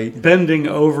right bending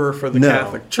over for the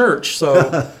Catholic Church.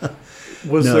 So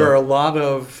Was No. there a lot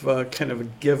of kind of a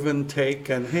give and take,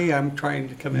 and hey, I'm trying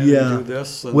to come in and do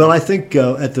this? And Well, I think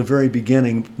at the very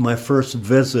beginning, my first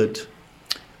visit,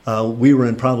 we were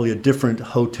in probably a different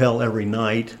hotel every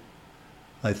night,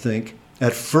 I think.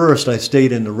 At first, I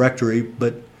stayed in the rectory,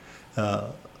 but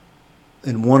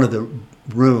in one of the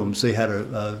rooms, they had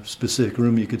a specific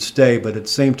room you could stay, but at the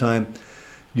same time,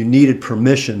 you needed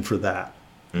permission for that.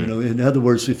 You know, in other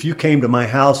words, if you came to my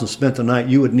house and spent the night,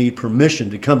 you would need permission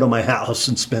to come to my house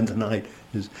and spend the night.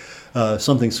 Is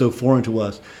something so foreign to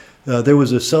us. There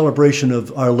was a celebration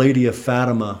of Our Lady of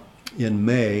Fatima in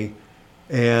May,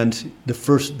 and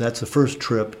that's the first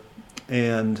trip.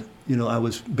 And you know, I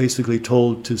was basically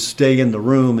told to stay in the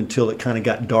room until it kind of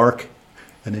got dark,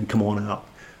 and then come on out.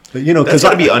 But you know, That's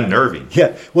got to be unnerving.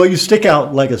 Yeah, well, you stick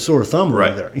out like a sore thumb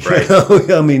right there. Right. You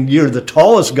know? I mean, you're the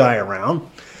tallest guy around.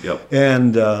 Yep.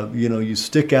 And you know, you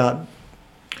stick out.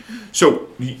 So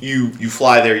you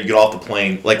fly there, you get off the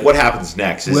plane. Like, what happens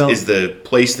next? Is the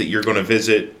place that you're going to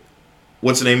visit?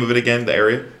 What's the name of it again? The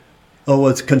area? Oh,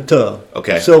 it's Kanto.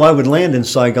 Okay. So I would land in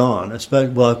Saigon.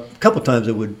 Well, a couple times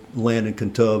I would land in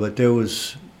Kanto, but there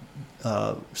was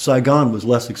Saigon was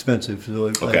less expensive, so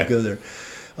I'd go there.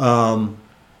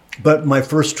 But my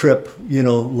first trip, you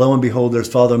know, lo and behold, there's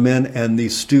Father Min and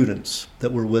these students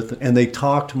that were with, and they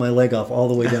talked my leg off all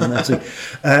the way down that thing,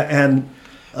 and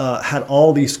had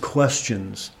all these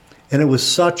questions. And it was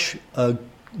such a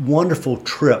wonderful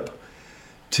trip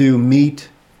to meet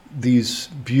these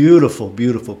beautiful,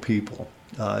 beautiful people.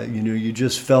 You know, you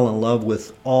just fell in love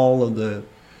with all of the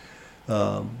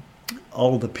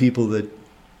people that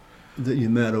you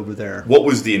met over there. What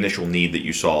was the initial need that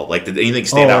you saw? Like, did anything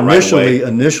stand out right away?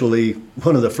 Initially,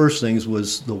 one of the first things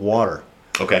was the water.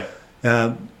 Okay.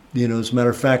 You know, as a matter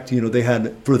of fact, you know, they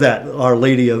had, for that Our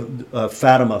Lady of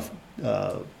Fatima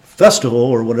festival,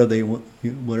 or whatever you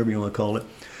want to call it,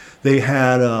 they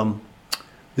had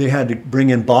to bring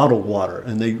in bottled water,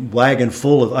 and they wagon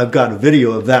full of. I've got a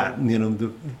video of that. You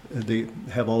know, they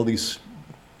have all these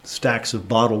stacks of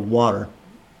bottled water.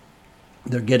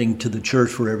 They're getting to the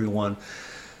church for everyone,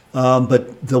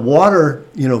 but the water,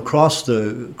 you know, across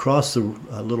the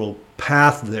little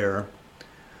path there,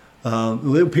 there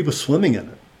were people swimming in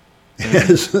it.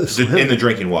 In the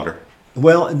drinking water.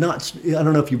 Well, I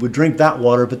don't know if you would drink that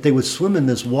water, but they would swim in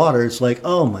this water. It's like,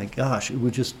 oh my gosh, it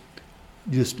was just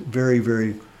very,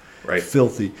 very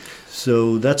filthy.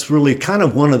 So that's really kind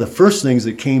of one of the first things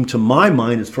that came to my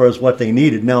mind as far as what they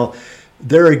needed. Now,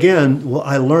 there again,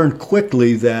 I learned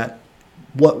quickly that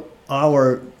what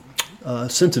our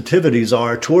sensitivities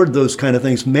are toward those kind of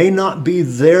things may not be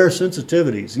their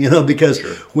sensitivities, you know, because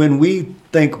when we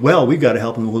think, well, we got to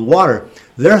help them with water,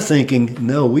 they're thinking,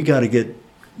 no, we got to get,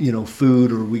 you know, food,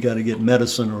 or we got to get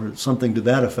medicine or something to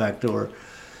that effect,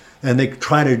 and they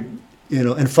try to, you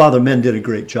know, and Father Min did a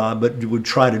great job, but would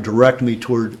try to direct me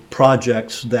toward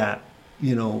projects that,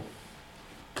 you know,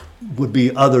 would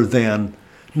be other than,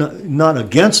 not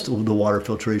against the water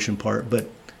filtration part, but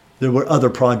there were other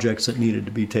projects that needed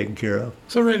to be taken care of.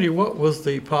 So, Randy, what was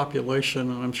the population?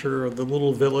 And I'm sure of the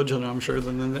little village, and I'm sure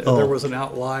then there was an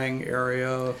outlying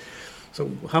area.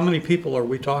 So how many people are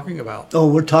we talking about? Oh,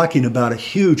 we're talking about a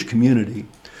huge community.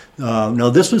 Now,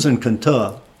 this was in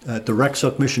Kanto at the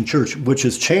Rexuk Mission Church, which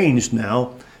has changed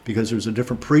now because there's a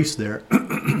different priest there.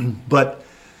 But,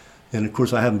 and of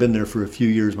course, I haven't been there for a few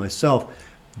years myself.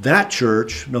 That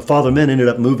church, now Father Min ended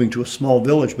up moving to a small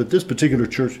village, but this particular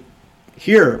church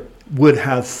here would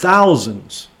have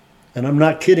thousands, and I'm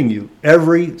not kidding you,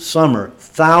 every summer,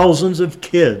 thousands of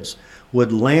kids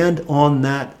would land on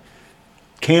that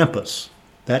campus,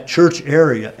 that church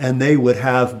area, and they would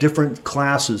have different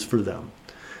classes for them.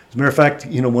 As a matter of fact,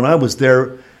 you know, when I was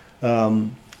there,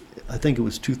 I think it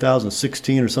was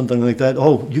 2016 or something like that.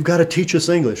 Oh, you've got to teach us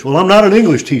English. Well, I'm not an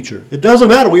English teacher. It doesn't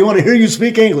matter. We want to hear you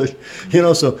speak English, you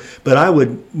know. So, but I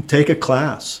would take a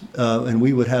class, and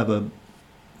we would have a,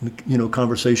 you know,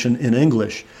 conversation in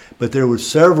English. But there were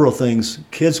several things,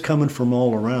 kids coming from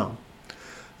all around,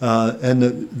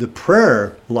 and the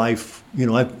prayer life. You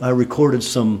know, I recorded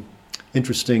some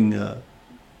interesting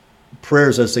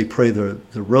prayers as they pray the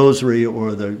rosary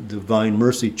or the Divine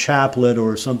Mercy Chaplet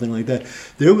or something like that.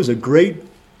 There was a great,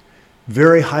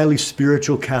 very highly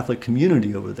spiritual Catholic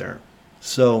community over there.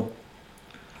 So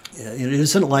it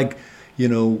isn't like, you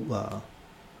know,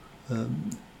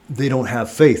 they don't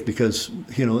have faith, because,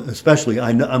 you know, especially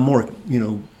I'm more, you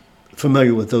know,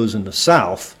 familiar with those in the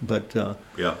South, but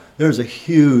there's a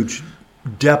huge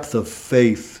depth of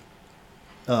faith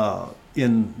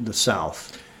in the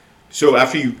South. So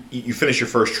after you finish your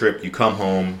first trip, you come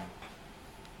home,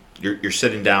 you're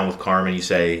sitting down with Carmen, you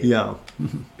say, yeah,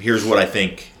 here's what I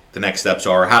think the next steps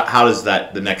are? How does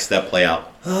the next step play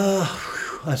out?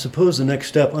 I suppose the next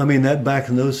step, I mean, that back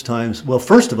in those times, well,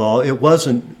 first of all, it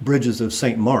wasn't Bridges of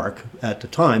St. Mark at the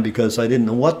time because I didn't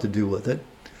know what to do with it.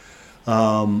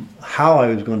 How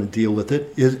I was going to deal with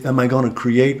it. Am I going to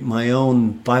create my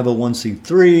own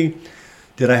 501c3?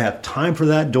 Did I have time for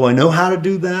that? Do I know how to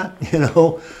do that?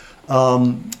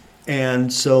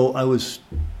 And so I was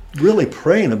really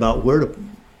praying about where to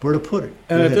put it.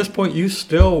 And at this point, you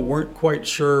still weren't quite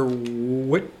sure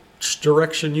which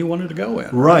direction you wanted to go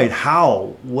in. Right.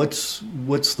 How? What's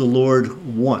the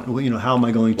Lord want? How am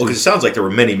I going to? Well, because it sounds like there were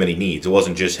many, many needs. It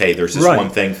wasn't just, hey, there's this right. one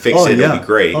thing, fix it, yeah. it'll be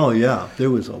great. Oh, yeah. There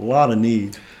was a lot of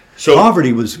need. So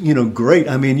poverty was, great.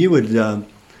 I mean, you would,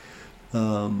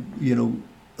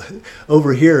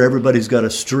 over here, everybody's got a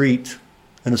street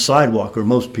and a sidewalk, or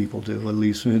most people do, at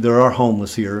least. I mean, there are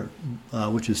homeless here,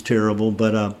 which is terrible.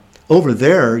 But over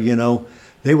there,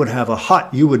 they would have a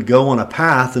hut. You would go on a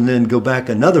path and then go back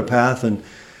another path and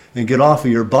get off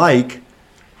of your bike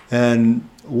and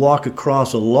walk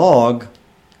across a log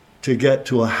to get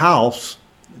to a house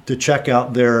to check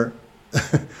out their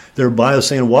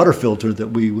biosand water filter that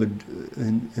we would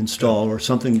install, or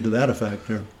something to that effect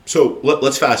there. So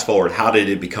let's fast forward. How did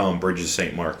it become Bridges of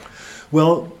St. Mark?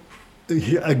 Well,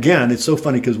 again, it's so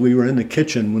funny because we were in the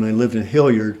kitchen when I lived in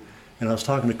Hilliard, and I was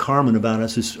talking to Carmen about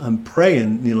it. I'm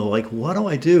praying, like, what do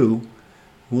I do?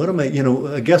 What am I,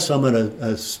 I guess I'm at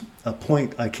a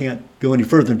point I can't go any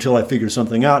further until I figure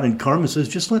something out. And Carmen says,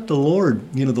 just let the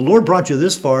Lord, the Lord brought you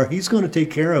this far. He's going to take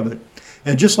care of it.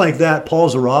 And just like that, Paul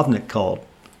Zarovnik called.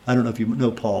 I don't know if you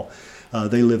know Paul.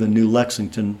 They live in New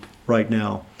Lexington right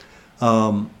now.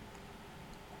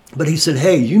 But he said,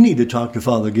 hey, you need to talk to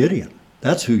Father Gideon.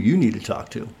 That's who you need to talk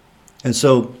to. And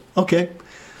so, okay.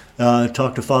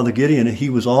 Talked to Father Gideon, and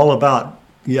he was all about,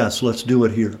 yes, let's do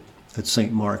it here at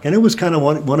St. Mark. And it was kind of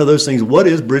one of those things. What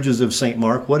is Bridges of St.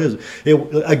 Mark? What is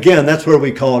it? Again, that's where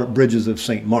we call it Bridges of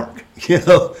St. Mark.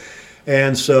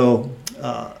 And so,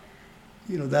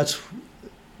 that's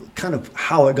kind of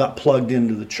how it got plugged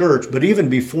into the church. But even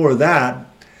before that,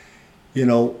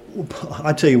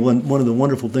 I tell you one of the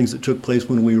wonderful things that took place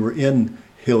when we were in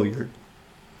Hilliard.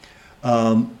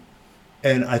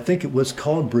 And I think it was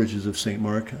called Bridges of St.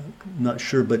 Mark. I'm not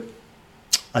sure, but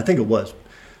I think it was.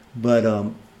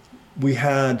 But we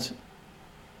had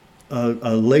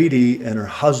a lady and her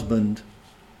husband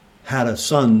had a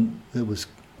son that was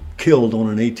killed on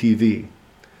an ATV.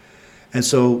 And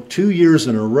so 2 years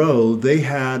in a row, they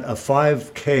had a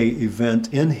 5K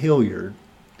event in Hilliard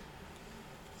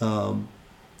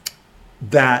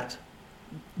that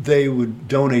they would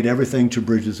donate everything to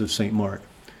Bridges of St. Mark.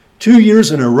 2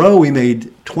 years in a row, we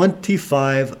made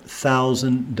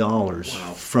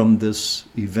 $25,000 from this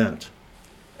event.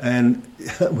 And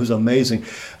it was amazing.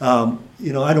 I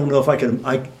don't know if I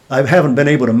haven't been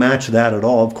able to match that at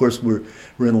all. Of course, we're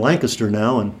in Lancaster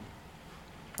now, and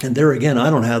there again,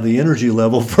 I don't have the energy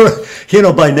level for,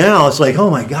 by now it's like, oh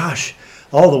my gosh,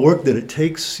 all the work that it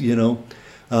takes,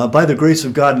 By the grace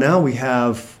of God, now we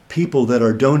have people that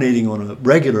are donating on a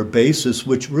regular basis,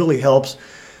 which really helps.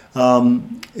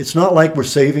 It's not like we're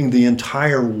saving the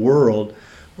entire world.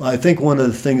 I think one of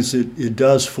the things that it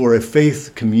does for a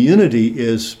faith community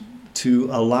is to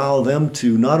allow them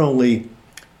to not only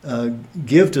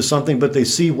give to something, but they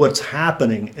see what's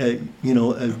happening.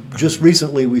 Just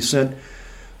recently we sent,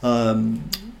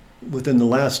 within the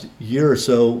last year or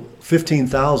so,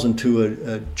 $15,000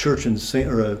 to a church in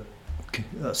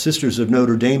Sisters of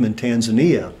Notre Dame in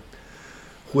Tanzania,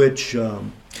 which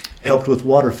helped with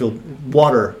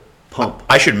water pump.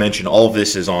 I should mention all of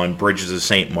this is on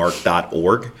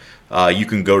bridgesofstmark.org. You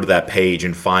can go to that page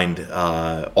and find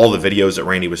all the videos that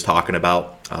Randy was talking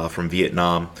about from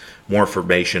Vietnam, more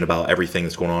information about everything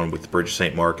that's going on with the Bridge of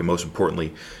St. Mark, and most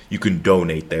importantly, you can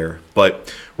donate there.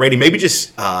 But Randy, maybe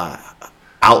just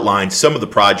outline some of the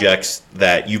projects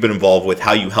that you've been involved with,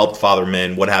 how you helped Father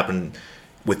Men, what happened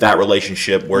with that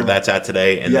relationship, where that's at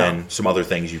today, and then some other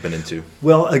things you've been into.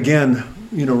 Well, again,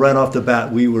 right off the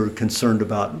bat, we were concerned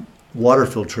about water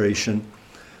filtration.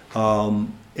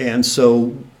 And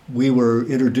so we were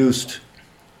introduced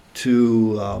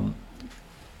to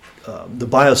the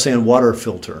biosand water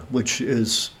filter, which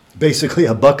is basically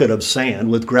a bucket of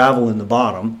sand with gravel in the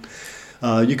bottom.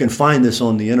 You can find this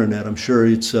on the internet. I'm sure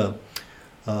it's...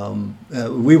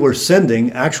 we were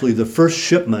sending, actually the first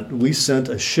shipment, we sent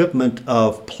a shipment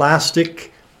of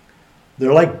plastic,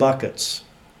 they're like buckets,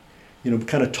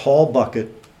 kind of tall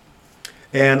bucket.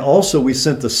 And also we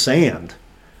sent the sand.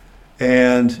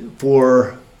 And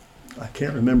for, I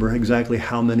can't remember exactly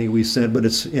how many we sent, but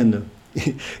it's in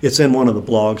one of the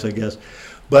blogs, I guess.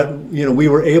 But, we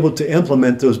were able to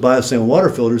implement those biosand water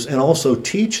filters and also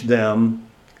teach them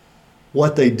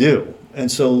what they do.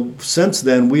 And so since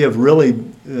then, we have really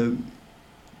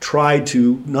tried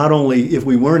to not only, if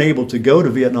we weren't able to go to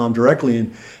Vietnam directly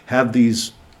and have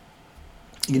these,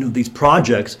 these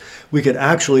projects, we could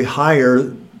actually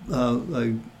hire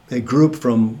a group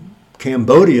from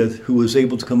Cambodia who was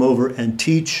able to come over and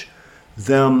teach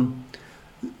them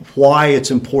why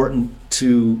it's important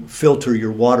to filter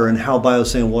your water and how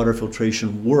biosand water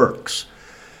filtration works.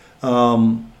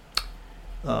 But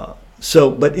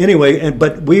anyway,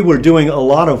 but we were doing a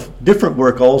lot of different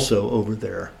work also over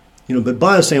there. But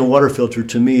biosand water filter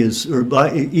to me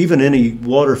even any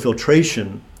water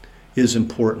filtration is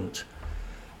important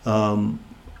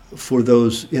for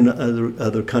those in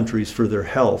other countries for their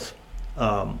health.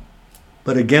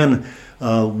 But again,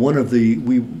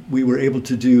 we were able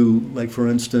to do, like for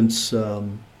instance,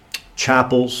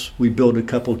 chapels. We built a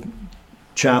couple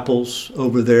chapels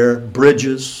over there,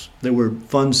 bridges. There were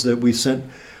funds that we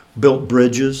built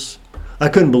bridges. I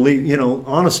couldn't believe,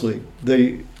 honestly,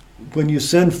 when you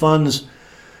send funds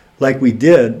like we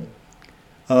did,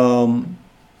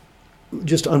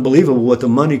 just unbelievable what the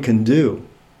money can do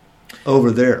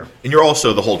over there. And you're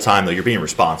also, the whole time, though, you're being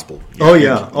responsible. Absolutely.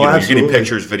 You're getting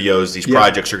pictures, videos, these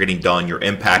projects are getting done, you're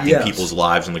impacting people's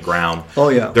lives on the ground. Oh,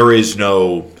 yeah. There is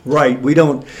no... Right,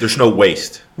 There's no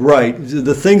waste. Right.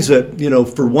 The things that,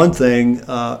 for one thing,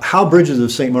 how Bridges of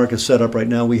St. Mark is set up right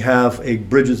now, we have a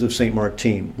Bridges of St. Mark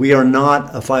team. We are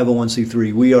not a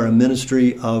 501c3. We are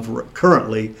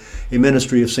currently a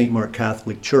ministry of St. Mark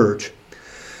Catholic Church,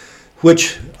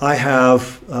 which I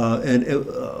have,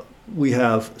 we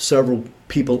have several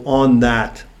people on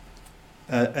that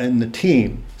and the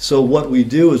team. So what we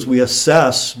do is we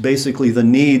assess basically the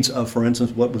needs of, for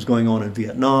instance, what was going on in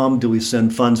Vietnam. Do we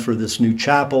send funds for this new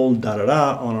chapel,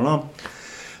 on and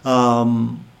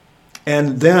on.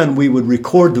 And then we would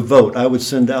record the vote. I would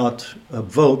send out a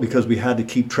vote because we had to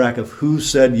keep track of who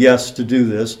said yes to do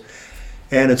this.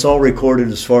 And it's all recorded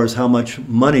as far as how much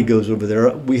money goes over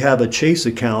there. We have a Chase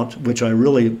account, which I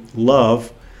really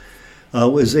love,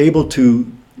 was able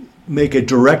to make a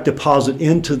direct deposit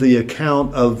into the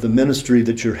account of the ministry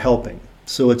that you're helping.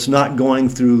 So it's not going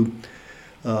through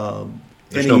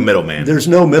There's no middleman. There's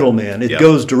no middleman. It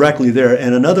goes directly there.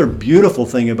 And another beautiful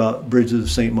thing about Bridges of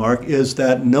St. Mark is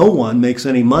that no one makes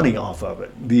any money off of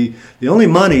it. The only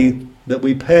money that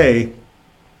we pay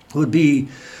would be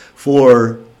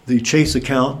for the Chase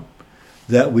account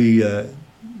that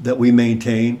we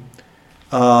maintain,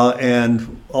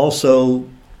 and also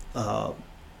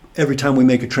every time we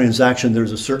make a transaction,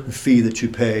 there's a certain fee that you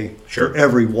pay for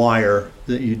every wire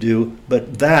that you do.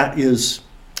 But that is...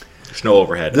 There's no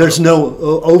overhead. There's no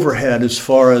overhead as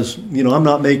far as, I'm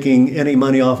not making any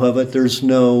money off of it. There's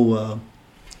no,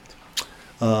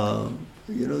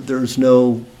 there's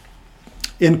no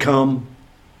income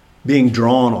being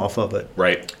drawn off of it.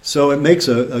 Right. So it makes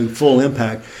a full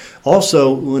impact.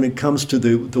 Also, when it comes to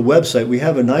the website, we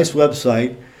have a nice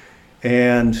website,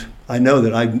 and I know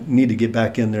that I need to get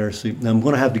back in there. So I'm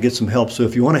going to have to get some help. So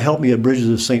if you want to help me at Bridges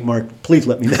of St. Mark, please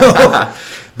let me know.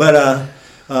 But,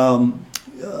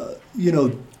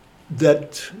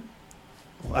 that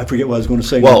I forget what I was going to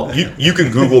say. Well, you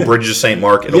can Google Bridges of St.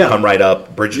 Mark. It'll come right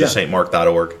up,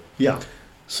 bridgesofstmark.org. Yeah.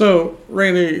 So,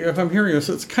 Randy, if I'm hearing this,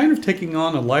 it's kind of taking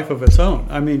on a life of its own.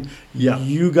 I mean,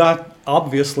 you got,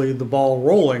 obviously, the ball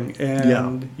rolling,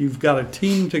 and you've got a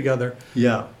team together.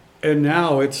 Yeah. And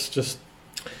now it's just...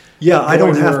 Yeah, I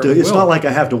don't have to... It's not like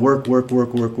I have to work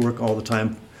all the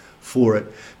time for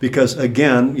it. Because,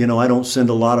 again, I don't send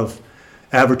a lot of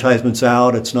advertisements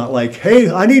out. It's not like,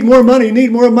 hey, I need more money.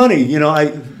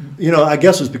 I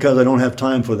guess it's because I don't have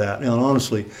time for that,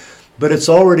 honestly. But it's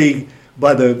already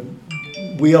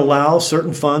we allow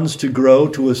certain funds to grow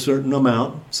to a certain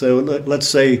amount. So let's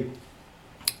say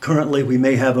currently we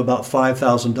may have about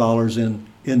 $5,000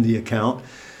 in the account.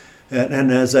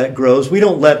 And as that grows, we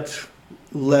don't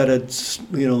let it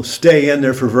stay in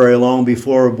there for very long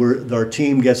before our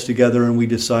team gets together and we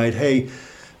decide, hey,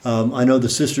 I know the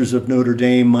Sisters of Notre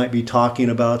Dame might be talking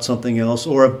about something else,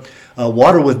 or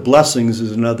Water with Blessings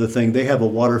is another thing. They have a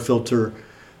water filter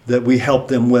that we help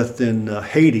them with in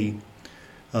Haiti,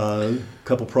 a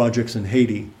couple projects in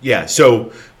Haiti. Yeah,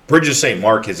 so Bridges of St.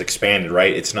 Mark has expanded,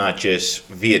 right? It's not just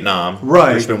Vietnam.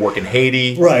 Right. There's been work in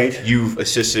Haiti. Right. You've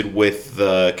assisted with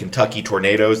the Kentucky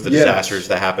tornadoes, the disasters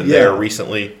that happened there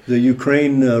recently. The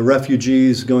Ukraine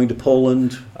refugees going to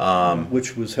Poland,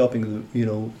 which was helping,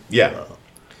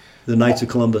 the Knights of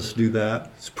Columbus do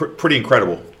that. It's pretty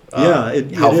incredible. how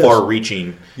it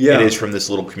far-reaching Yeah. it is from this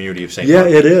little community of St. Yeah,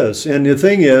 Mark. it is. And the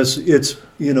thing is, it's,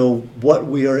 what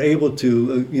we are able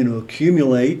to,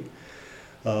 accumulate,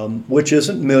 which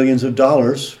isn't millions of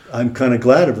dollars. I'm kind of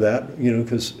glad of that,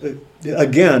 because,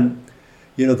 again,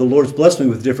 the Lord's blessed me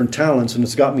with different talents, and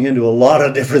it's got me into a lot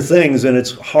of different things, and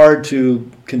it's hard to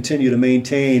continue to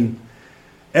maintain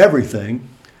everything.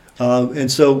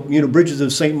 And so, Bridges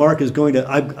of St. Mark is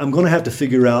I'm going to have to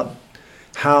figure out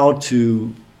how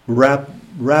to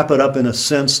wrap it up in a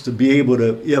sense to be able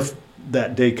to, if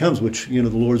that day comes, which, the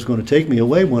Lord's going to take me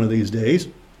away one of these days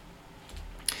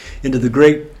into the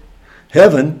great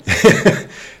heaven.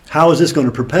 How is this going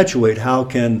to perpetuate?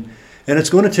 And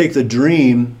it's going to take the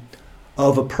dream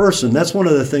of a person. That's one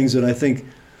of the things that I think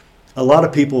a lot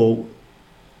of people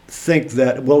think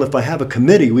that, well, if I have a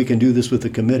committee, we can do this with the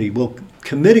committee. Well,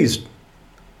 committees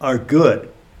are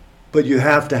good, but you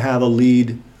have to have a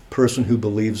lead person who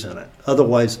believes in it.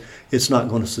 Otherwise, it's not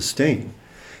going to sustain.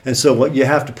 And so what you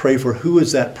have to pray for, who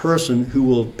is that person who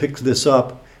will pick this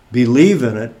up, believe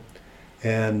in it,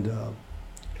 and...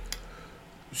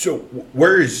 So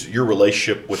where is your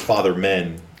relationship with Father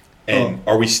Men? And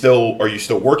are you still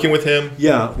working with him?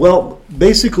 Yeah, well,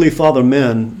 basically Father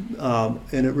Men,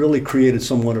 and it really created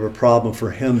somewhat of a problem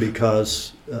for him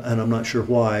because, and I'm not sure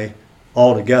why,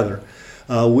 altogether.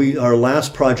 Our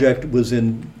last project was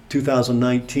in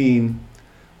 2019,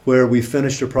 where we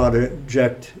finished a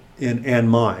project in An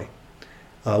Mai,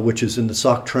 which is in the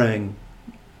Soc Trang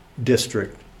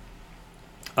district.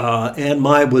 An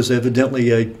Mai was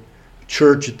evidently a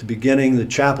church at the beginning. The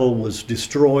chapel was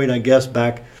destroyed, I guess,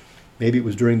 back. Maybe it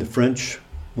was during the French,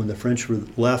 when the French were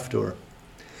left, or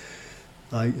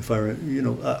I'm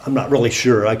not really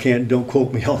sure. Don't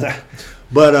quote me on that.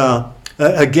 But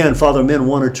again, Father Men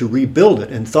wanted to rebuild it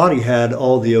and thought he had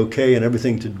all the okay and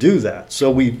everything to do that.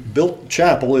 So we built the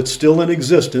chapel. It's still in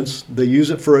existence. They use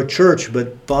it for a church,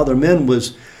 but Father Men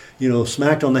was,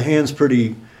 smacked on the hands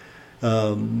pretty.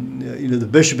 The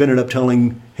bishop ended up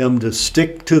telling him to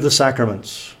stick to the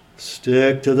sacraments.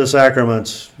 Stick to the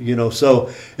sacraments, so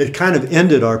it kind of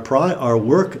ended our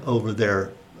work over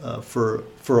there for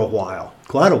a while,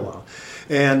 quite a while.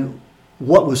 And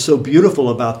what was so beautiful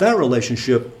about that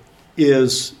relationship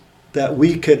is that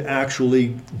we could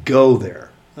actually go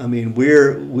there. I mean,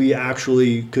 we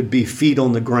actually could be feet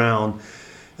on the ground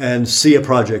and see a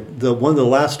project. One of the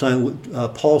last time,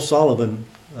 Paul Sullivan,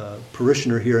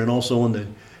 parishioner here and also on the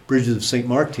Bridges of St.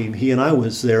 Mark team, he and I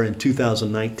was there in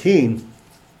 2019.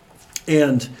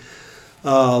 And,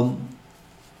 we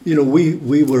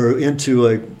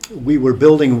were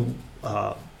building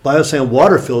biosand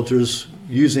water filters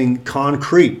using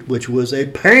concrete, which was a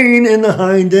pain in the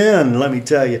hind end, let me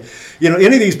tell you. Any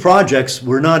of these projects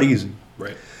were not easy.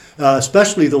 Right.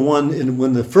 Especially the one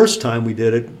when the first time we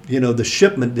did it, the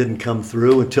shipment didn't come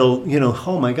through until,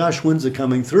 oh my gosh, when's it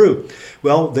coming through?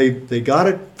 Well, they got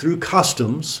it through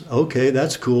customs. Okay,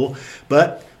 that's cool.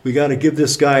 But we got to give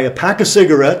this guy a pack of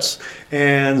cigarettes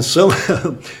and so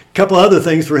a couple other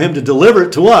things for him to deliver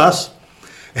it to us.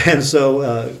 And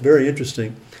so very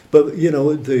interesting. But,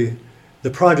 the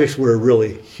projects were a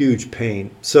really huge pain.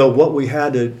 So what we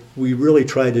really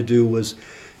tried to do was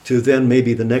to then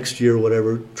maybe the next year or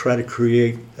whatever, try to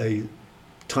create a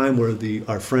time where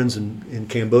our friends in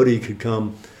Cambodia could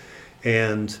come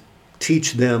and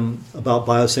teach them about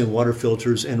biosand water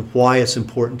filters and why it's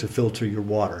important to filter your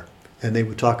water. And they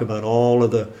would talk about all of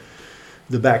the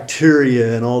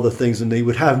bacteria and all the things, and they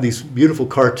would have these beautiful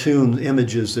cartoon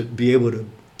images that be able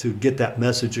to get that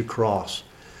message across.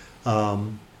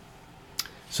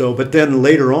 But then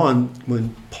later on,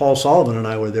 when Paul Sullivan and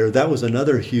I were there, that was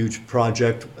another huge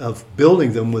project of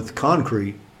building them with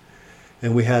concrete,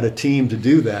 and we had a team to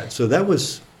do that. So that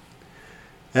was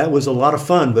a lot of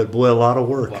fun, but boy, a lot of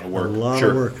work. A lot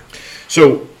of work.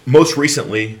 So most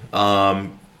recently,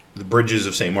 the Bridges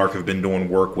of St. Mark have been doing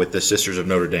work with the Sisters of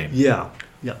Notre Dame. Yeah.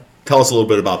 Tell us a little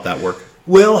bit about that work.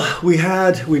 Well,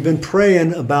 we've been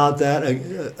praying about that.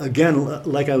 Again,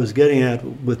 like I was getting at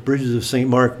with Bridges of St.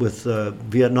 Mark with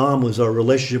Vietnam, was our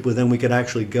relationship with them. We could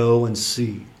actually go and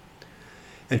see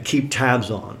and keep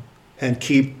tabs on and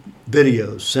keep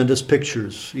videos, send us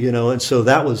pictures, and so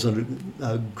that was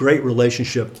a great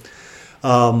relationship.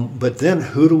 But then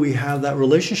who do we have that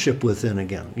relationship with then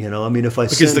again?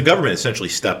 Because the government essentially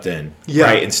stepped in, yeah,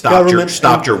 right, and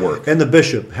stopped your work. And the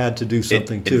bishop had to do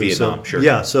something too. In Vietnam, so, sure.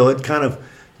 Yeah, so it kind of,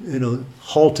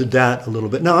 halted that a little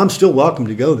bit. Now, I'm still welcome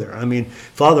to go there. I mean,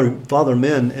 Father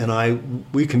Men and I,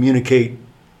 we communicate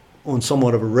on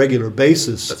somewhat of a regular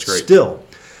basis. That's great. Still.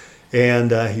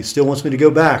 And he still wants me to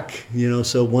go back,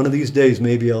 so one of these days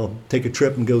maybe I'll take a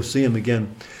trip and go see him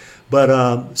again.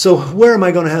 But so where am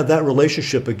I going to have that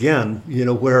relationship again?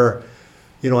 Where,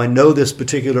 I know this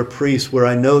particular priest, where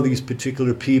I know these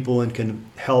particular people and can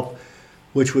help,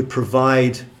 which would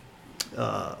provide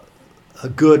a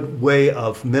good way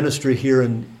of ministry here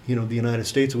in, the United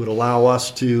States. It would allow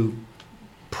us to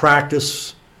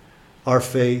practice our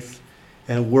faith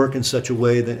and work in such a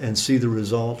way that and see the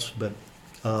results. But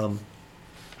but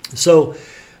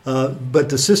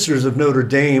the Sisters of Notre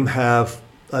Dame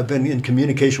I've been in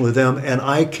communication with them, and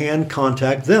I can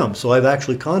contact them. So I've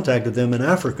actually contacted them in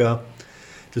Africa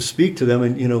to speak to them.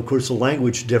 And, of course, the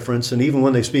language difference, and even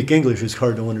when they speak English, it's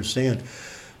hard to understand.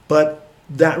 But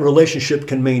that relationship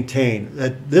can maintain.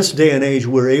 At this day and age,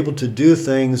 we're able to do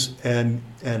things and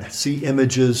see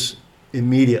images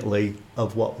immediately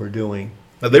of what we're doing.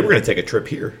 Now, they were going to take a trip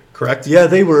here, correct? Yeah,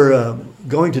 they were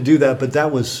going to do that, but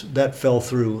that fell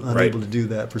through, unable to do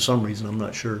that for some reason. I'm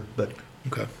not sure, but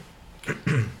okay.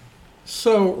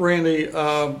 So, Randy,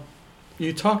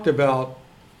 you talked about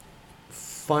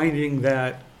finding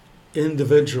that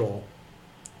individual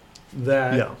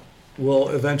that will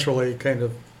eventually kind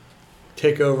of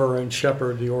take over and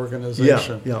shepherd the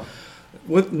organization. Yeah.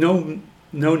 With no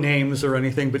names or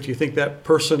anything, but do you think that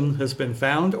person has been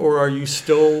found, or are you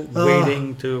still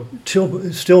waiting to?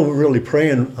 Still really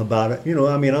praying about it.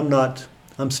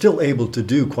 I'm still able to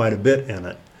do quite a bit in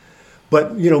it.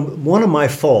 But, one of my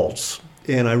faults,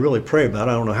 and I really pray about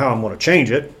it, I don't know how I'm going to change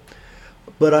it,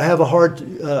 but I have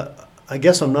I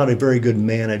guess I'm not a very good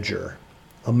manager.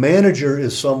 A manager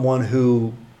is someone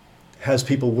who has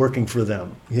people working for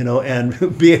them,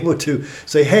 and be able to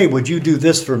say, hey, would you do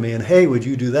this for me? And hey, would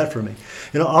you do that for me?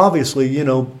 Obviously,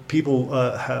 people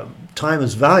have time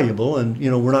is valuable, and,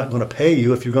 we're not going to pay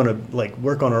you if you're going to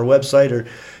work on our website or,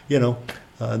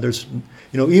 there's,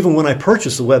 even when I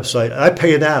purchase the website, I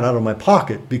pay that out of my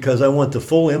pocket because I want the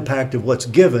full impact of what's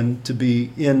given to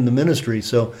be in the ministry.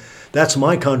 So that's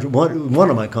my one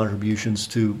of my contributions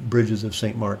to Bridges of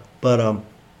St. Mark. But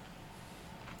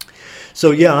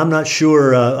so yeah, I'm not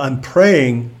sure. I'm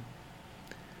praying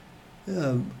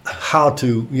how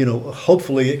to,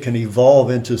 hopefully it can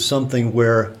evolve into something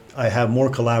where I have more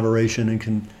collaboration and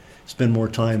can spend more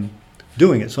time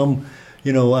doing it. So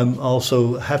I'm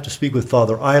also have to speak with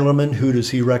Father Eilerman. Who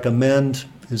does he recommend?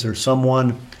 Is there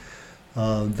someone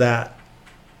that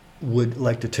would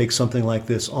like to take something like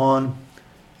this on?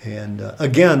 And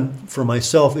again, for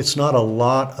myself, it's not a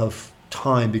lot of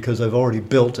time because I've already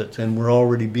built it, and we're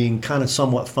already being kind of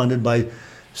somewhat funded by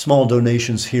small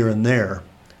donations here and there.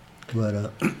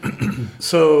 But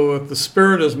so if the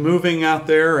Spirit is moving out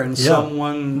there and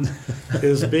someone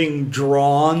is being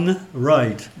drawn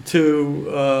right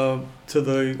to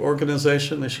the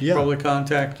organization, they should probably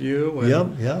contact you.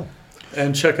 And,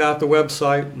 and check out the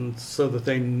website, and so that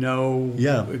they know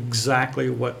exactly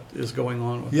what is going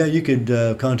on with it. You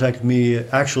could contact me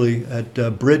actually at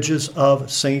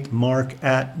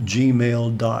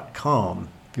bridgesofstmark@gmail.com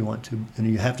if you want to,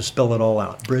 and you have to spell it all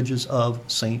out. Bridges of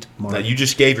St. Mark. Now, you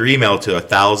just gave your email to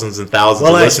thousands and thousands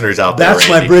of listeners out there. That's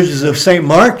Randy. My Bridges of St.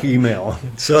 Mark email,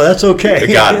 so that's okay.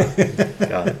 Got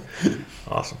it.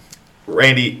 Awesome.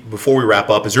 Randy, before we wrap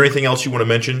up, is there anything else you want to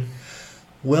mention?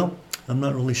 Well, I'm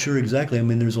not really sure exactly. I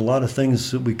mean, there's a lot of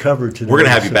things that we covered today. We're going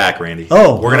to have you back, Randy.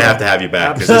 Oh. We're going to have you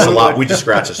back because there's a lot. We just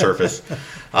scratched the surface.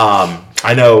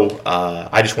 I know.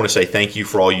 I just want to say thank you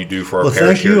for all you do for our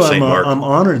parish here at St. Mark. I'm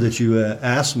honored that you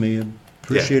asked me. I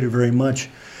appreciate it very much.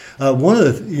 One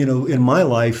of the, in my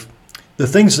life, the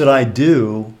things that I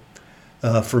do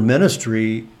for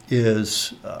ministry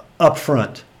is up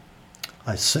front.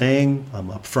 I sing,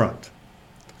 I'm up front.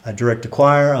 I direct a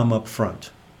choir, I'm up front.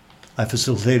 I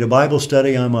facilitate a Bible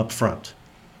study, I'm up front.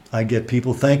 I get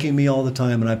people thanking me all the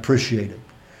time, and I appreciate it.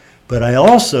 But I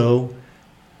also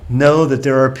know that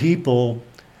there are people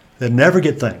that never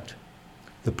get thanked.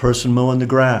 The person mowing the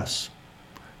grass,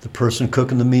 the person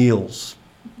cooking the meals,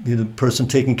 the person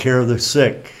taking care of the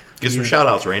sick. Give some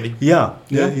shout-outs, Randy. Yeah.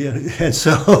 And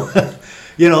so,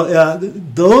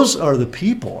 those are the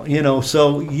people,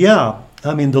 So,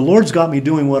 I mean, the Lord's got me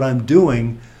doing what I'm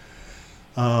doing,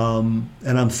 and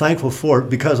I'm thankful for it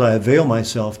because I avail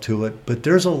myself to it. But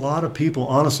there's a lot of people,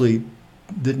 honestly,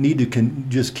 that need to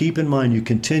just keep in mind, you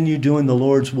continue doing the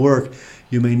Lord's work,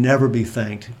 you may never be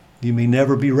thanked. You may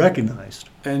never be recognized.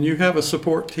 And you have a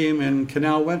support team in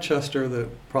Canal Winchester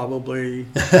that probably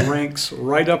ranks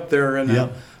right up there in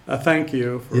a thank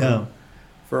you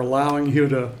for allowing you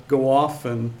to go off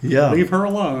and leave her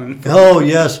alone. Oh,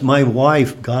 yes, my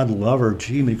wife, God love her,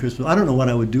 gee, Merry Christmas. I don't know what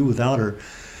I would do without her.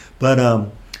 But,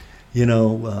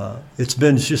 it's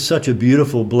been just such a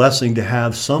beautiful blessing to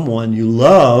have someone you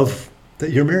love that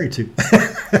you're married to.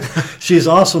 She's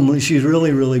awesome. She's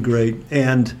really, really great.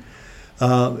 And,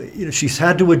 she's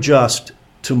had to adjust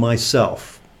to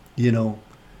myself,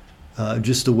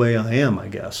 just the way I am, I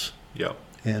guess. Yep.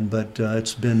 But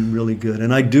it's been really good.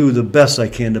 And I do the best I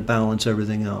can to balance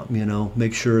everything out,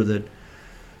 make sure that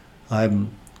I'm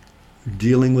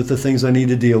dealing with the things I need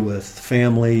to deal with,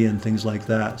 family and things like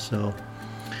that. So.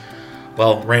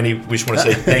 Well, Randy, we just want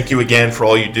to say thank you again for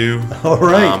all you do. All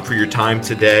right. For your time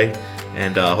today.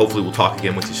 And hopefully we'll talk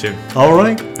again with you soon. All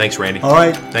right. Thanks, Randy. All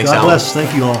right. Thanks, God Alan. bless.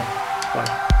 Thank you all.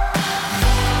 Bye.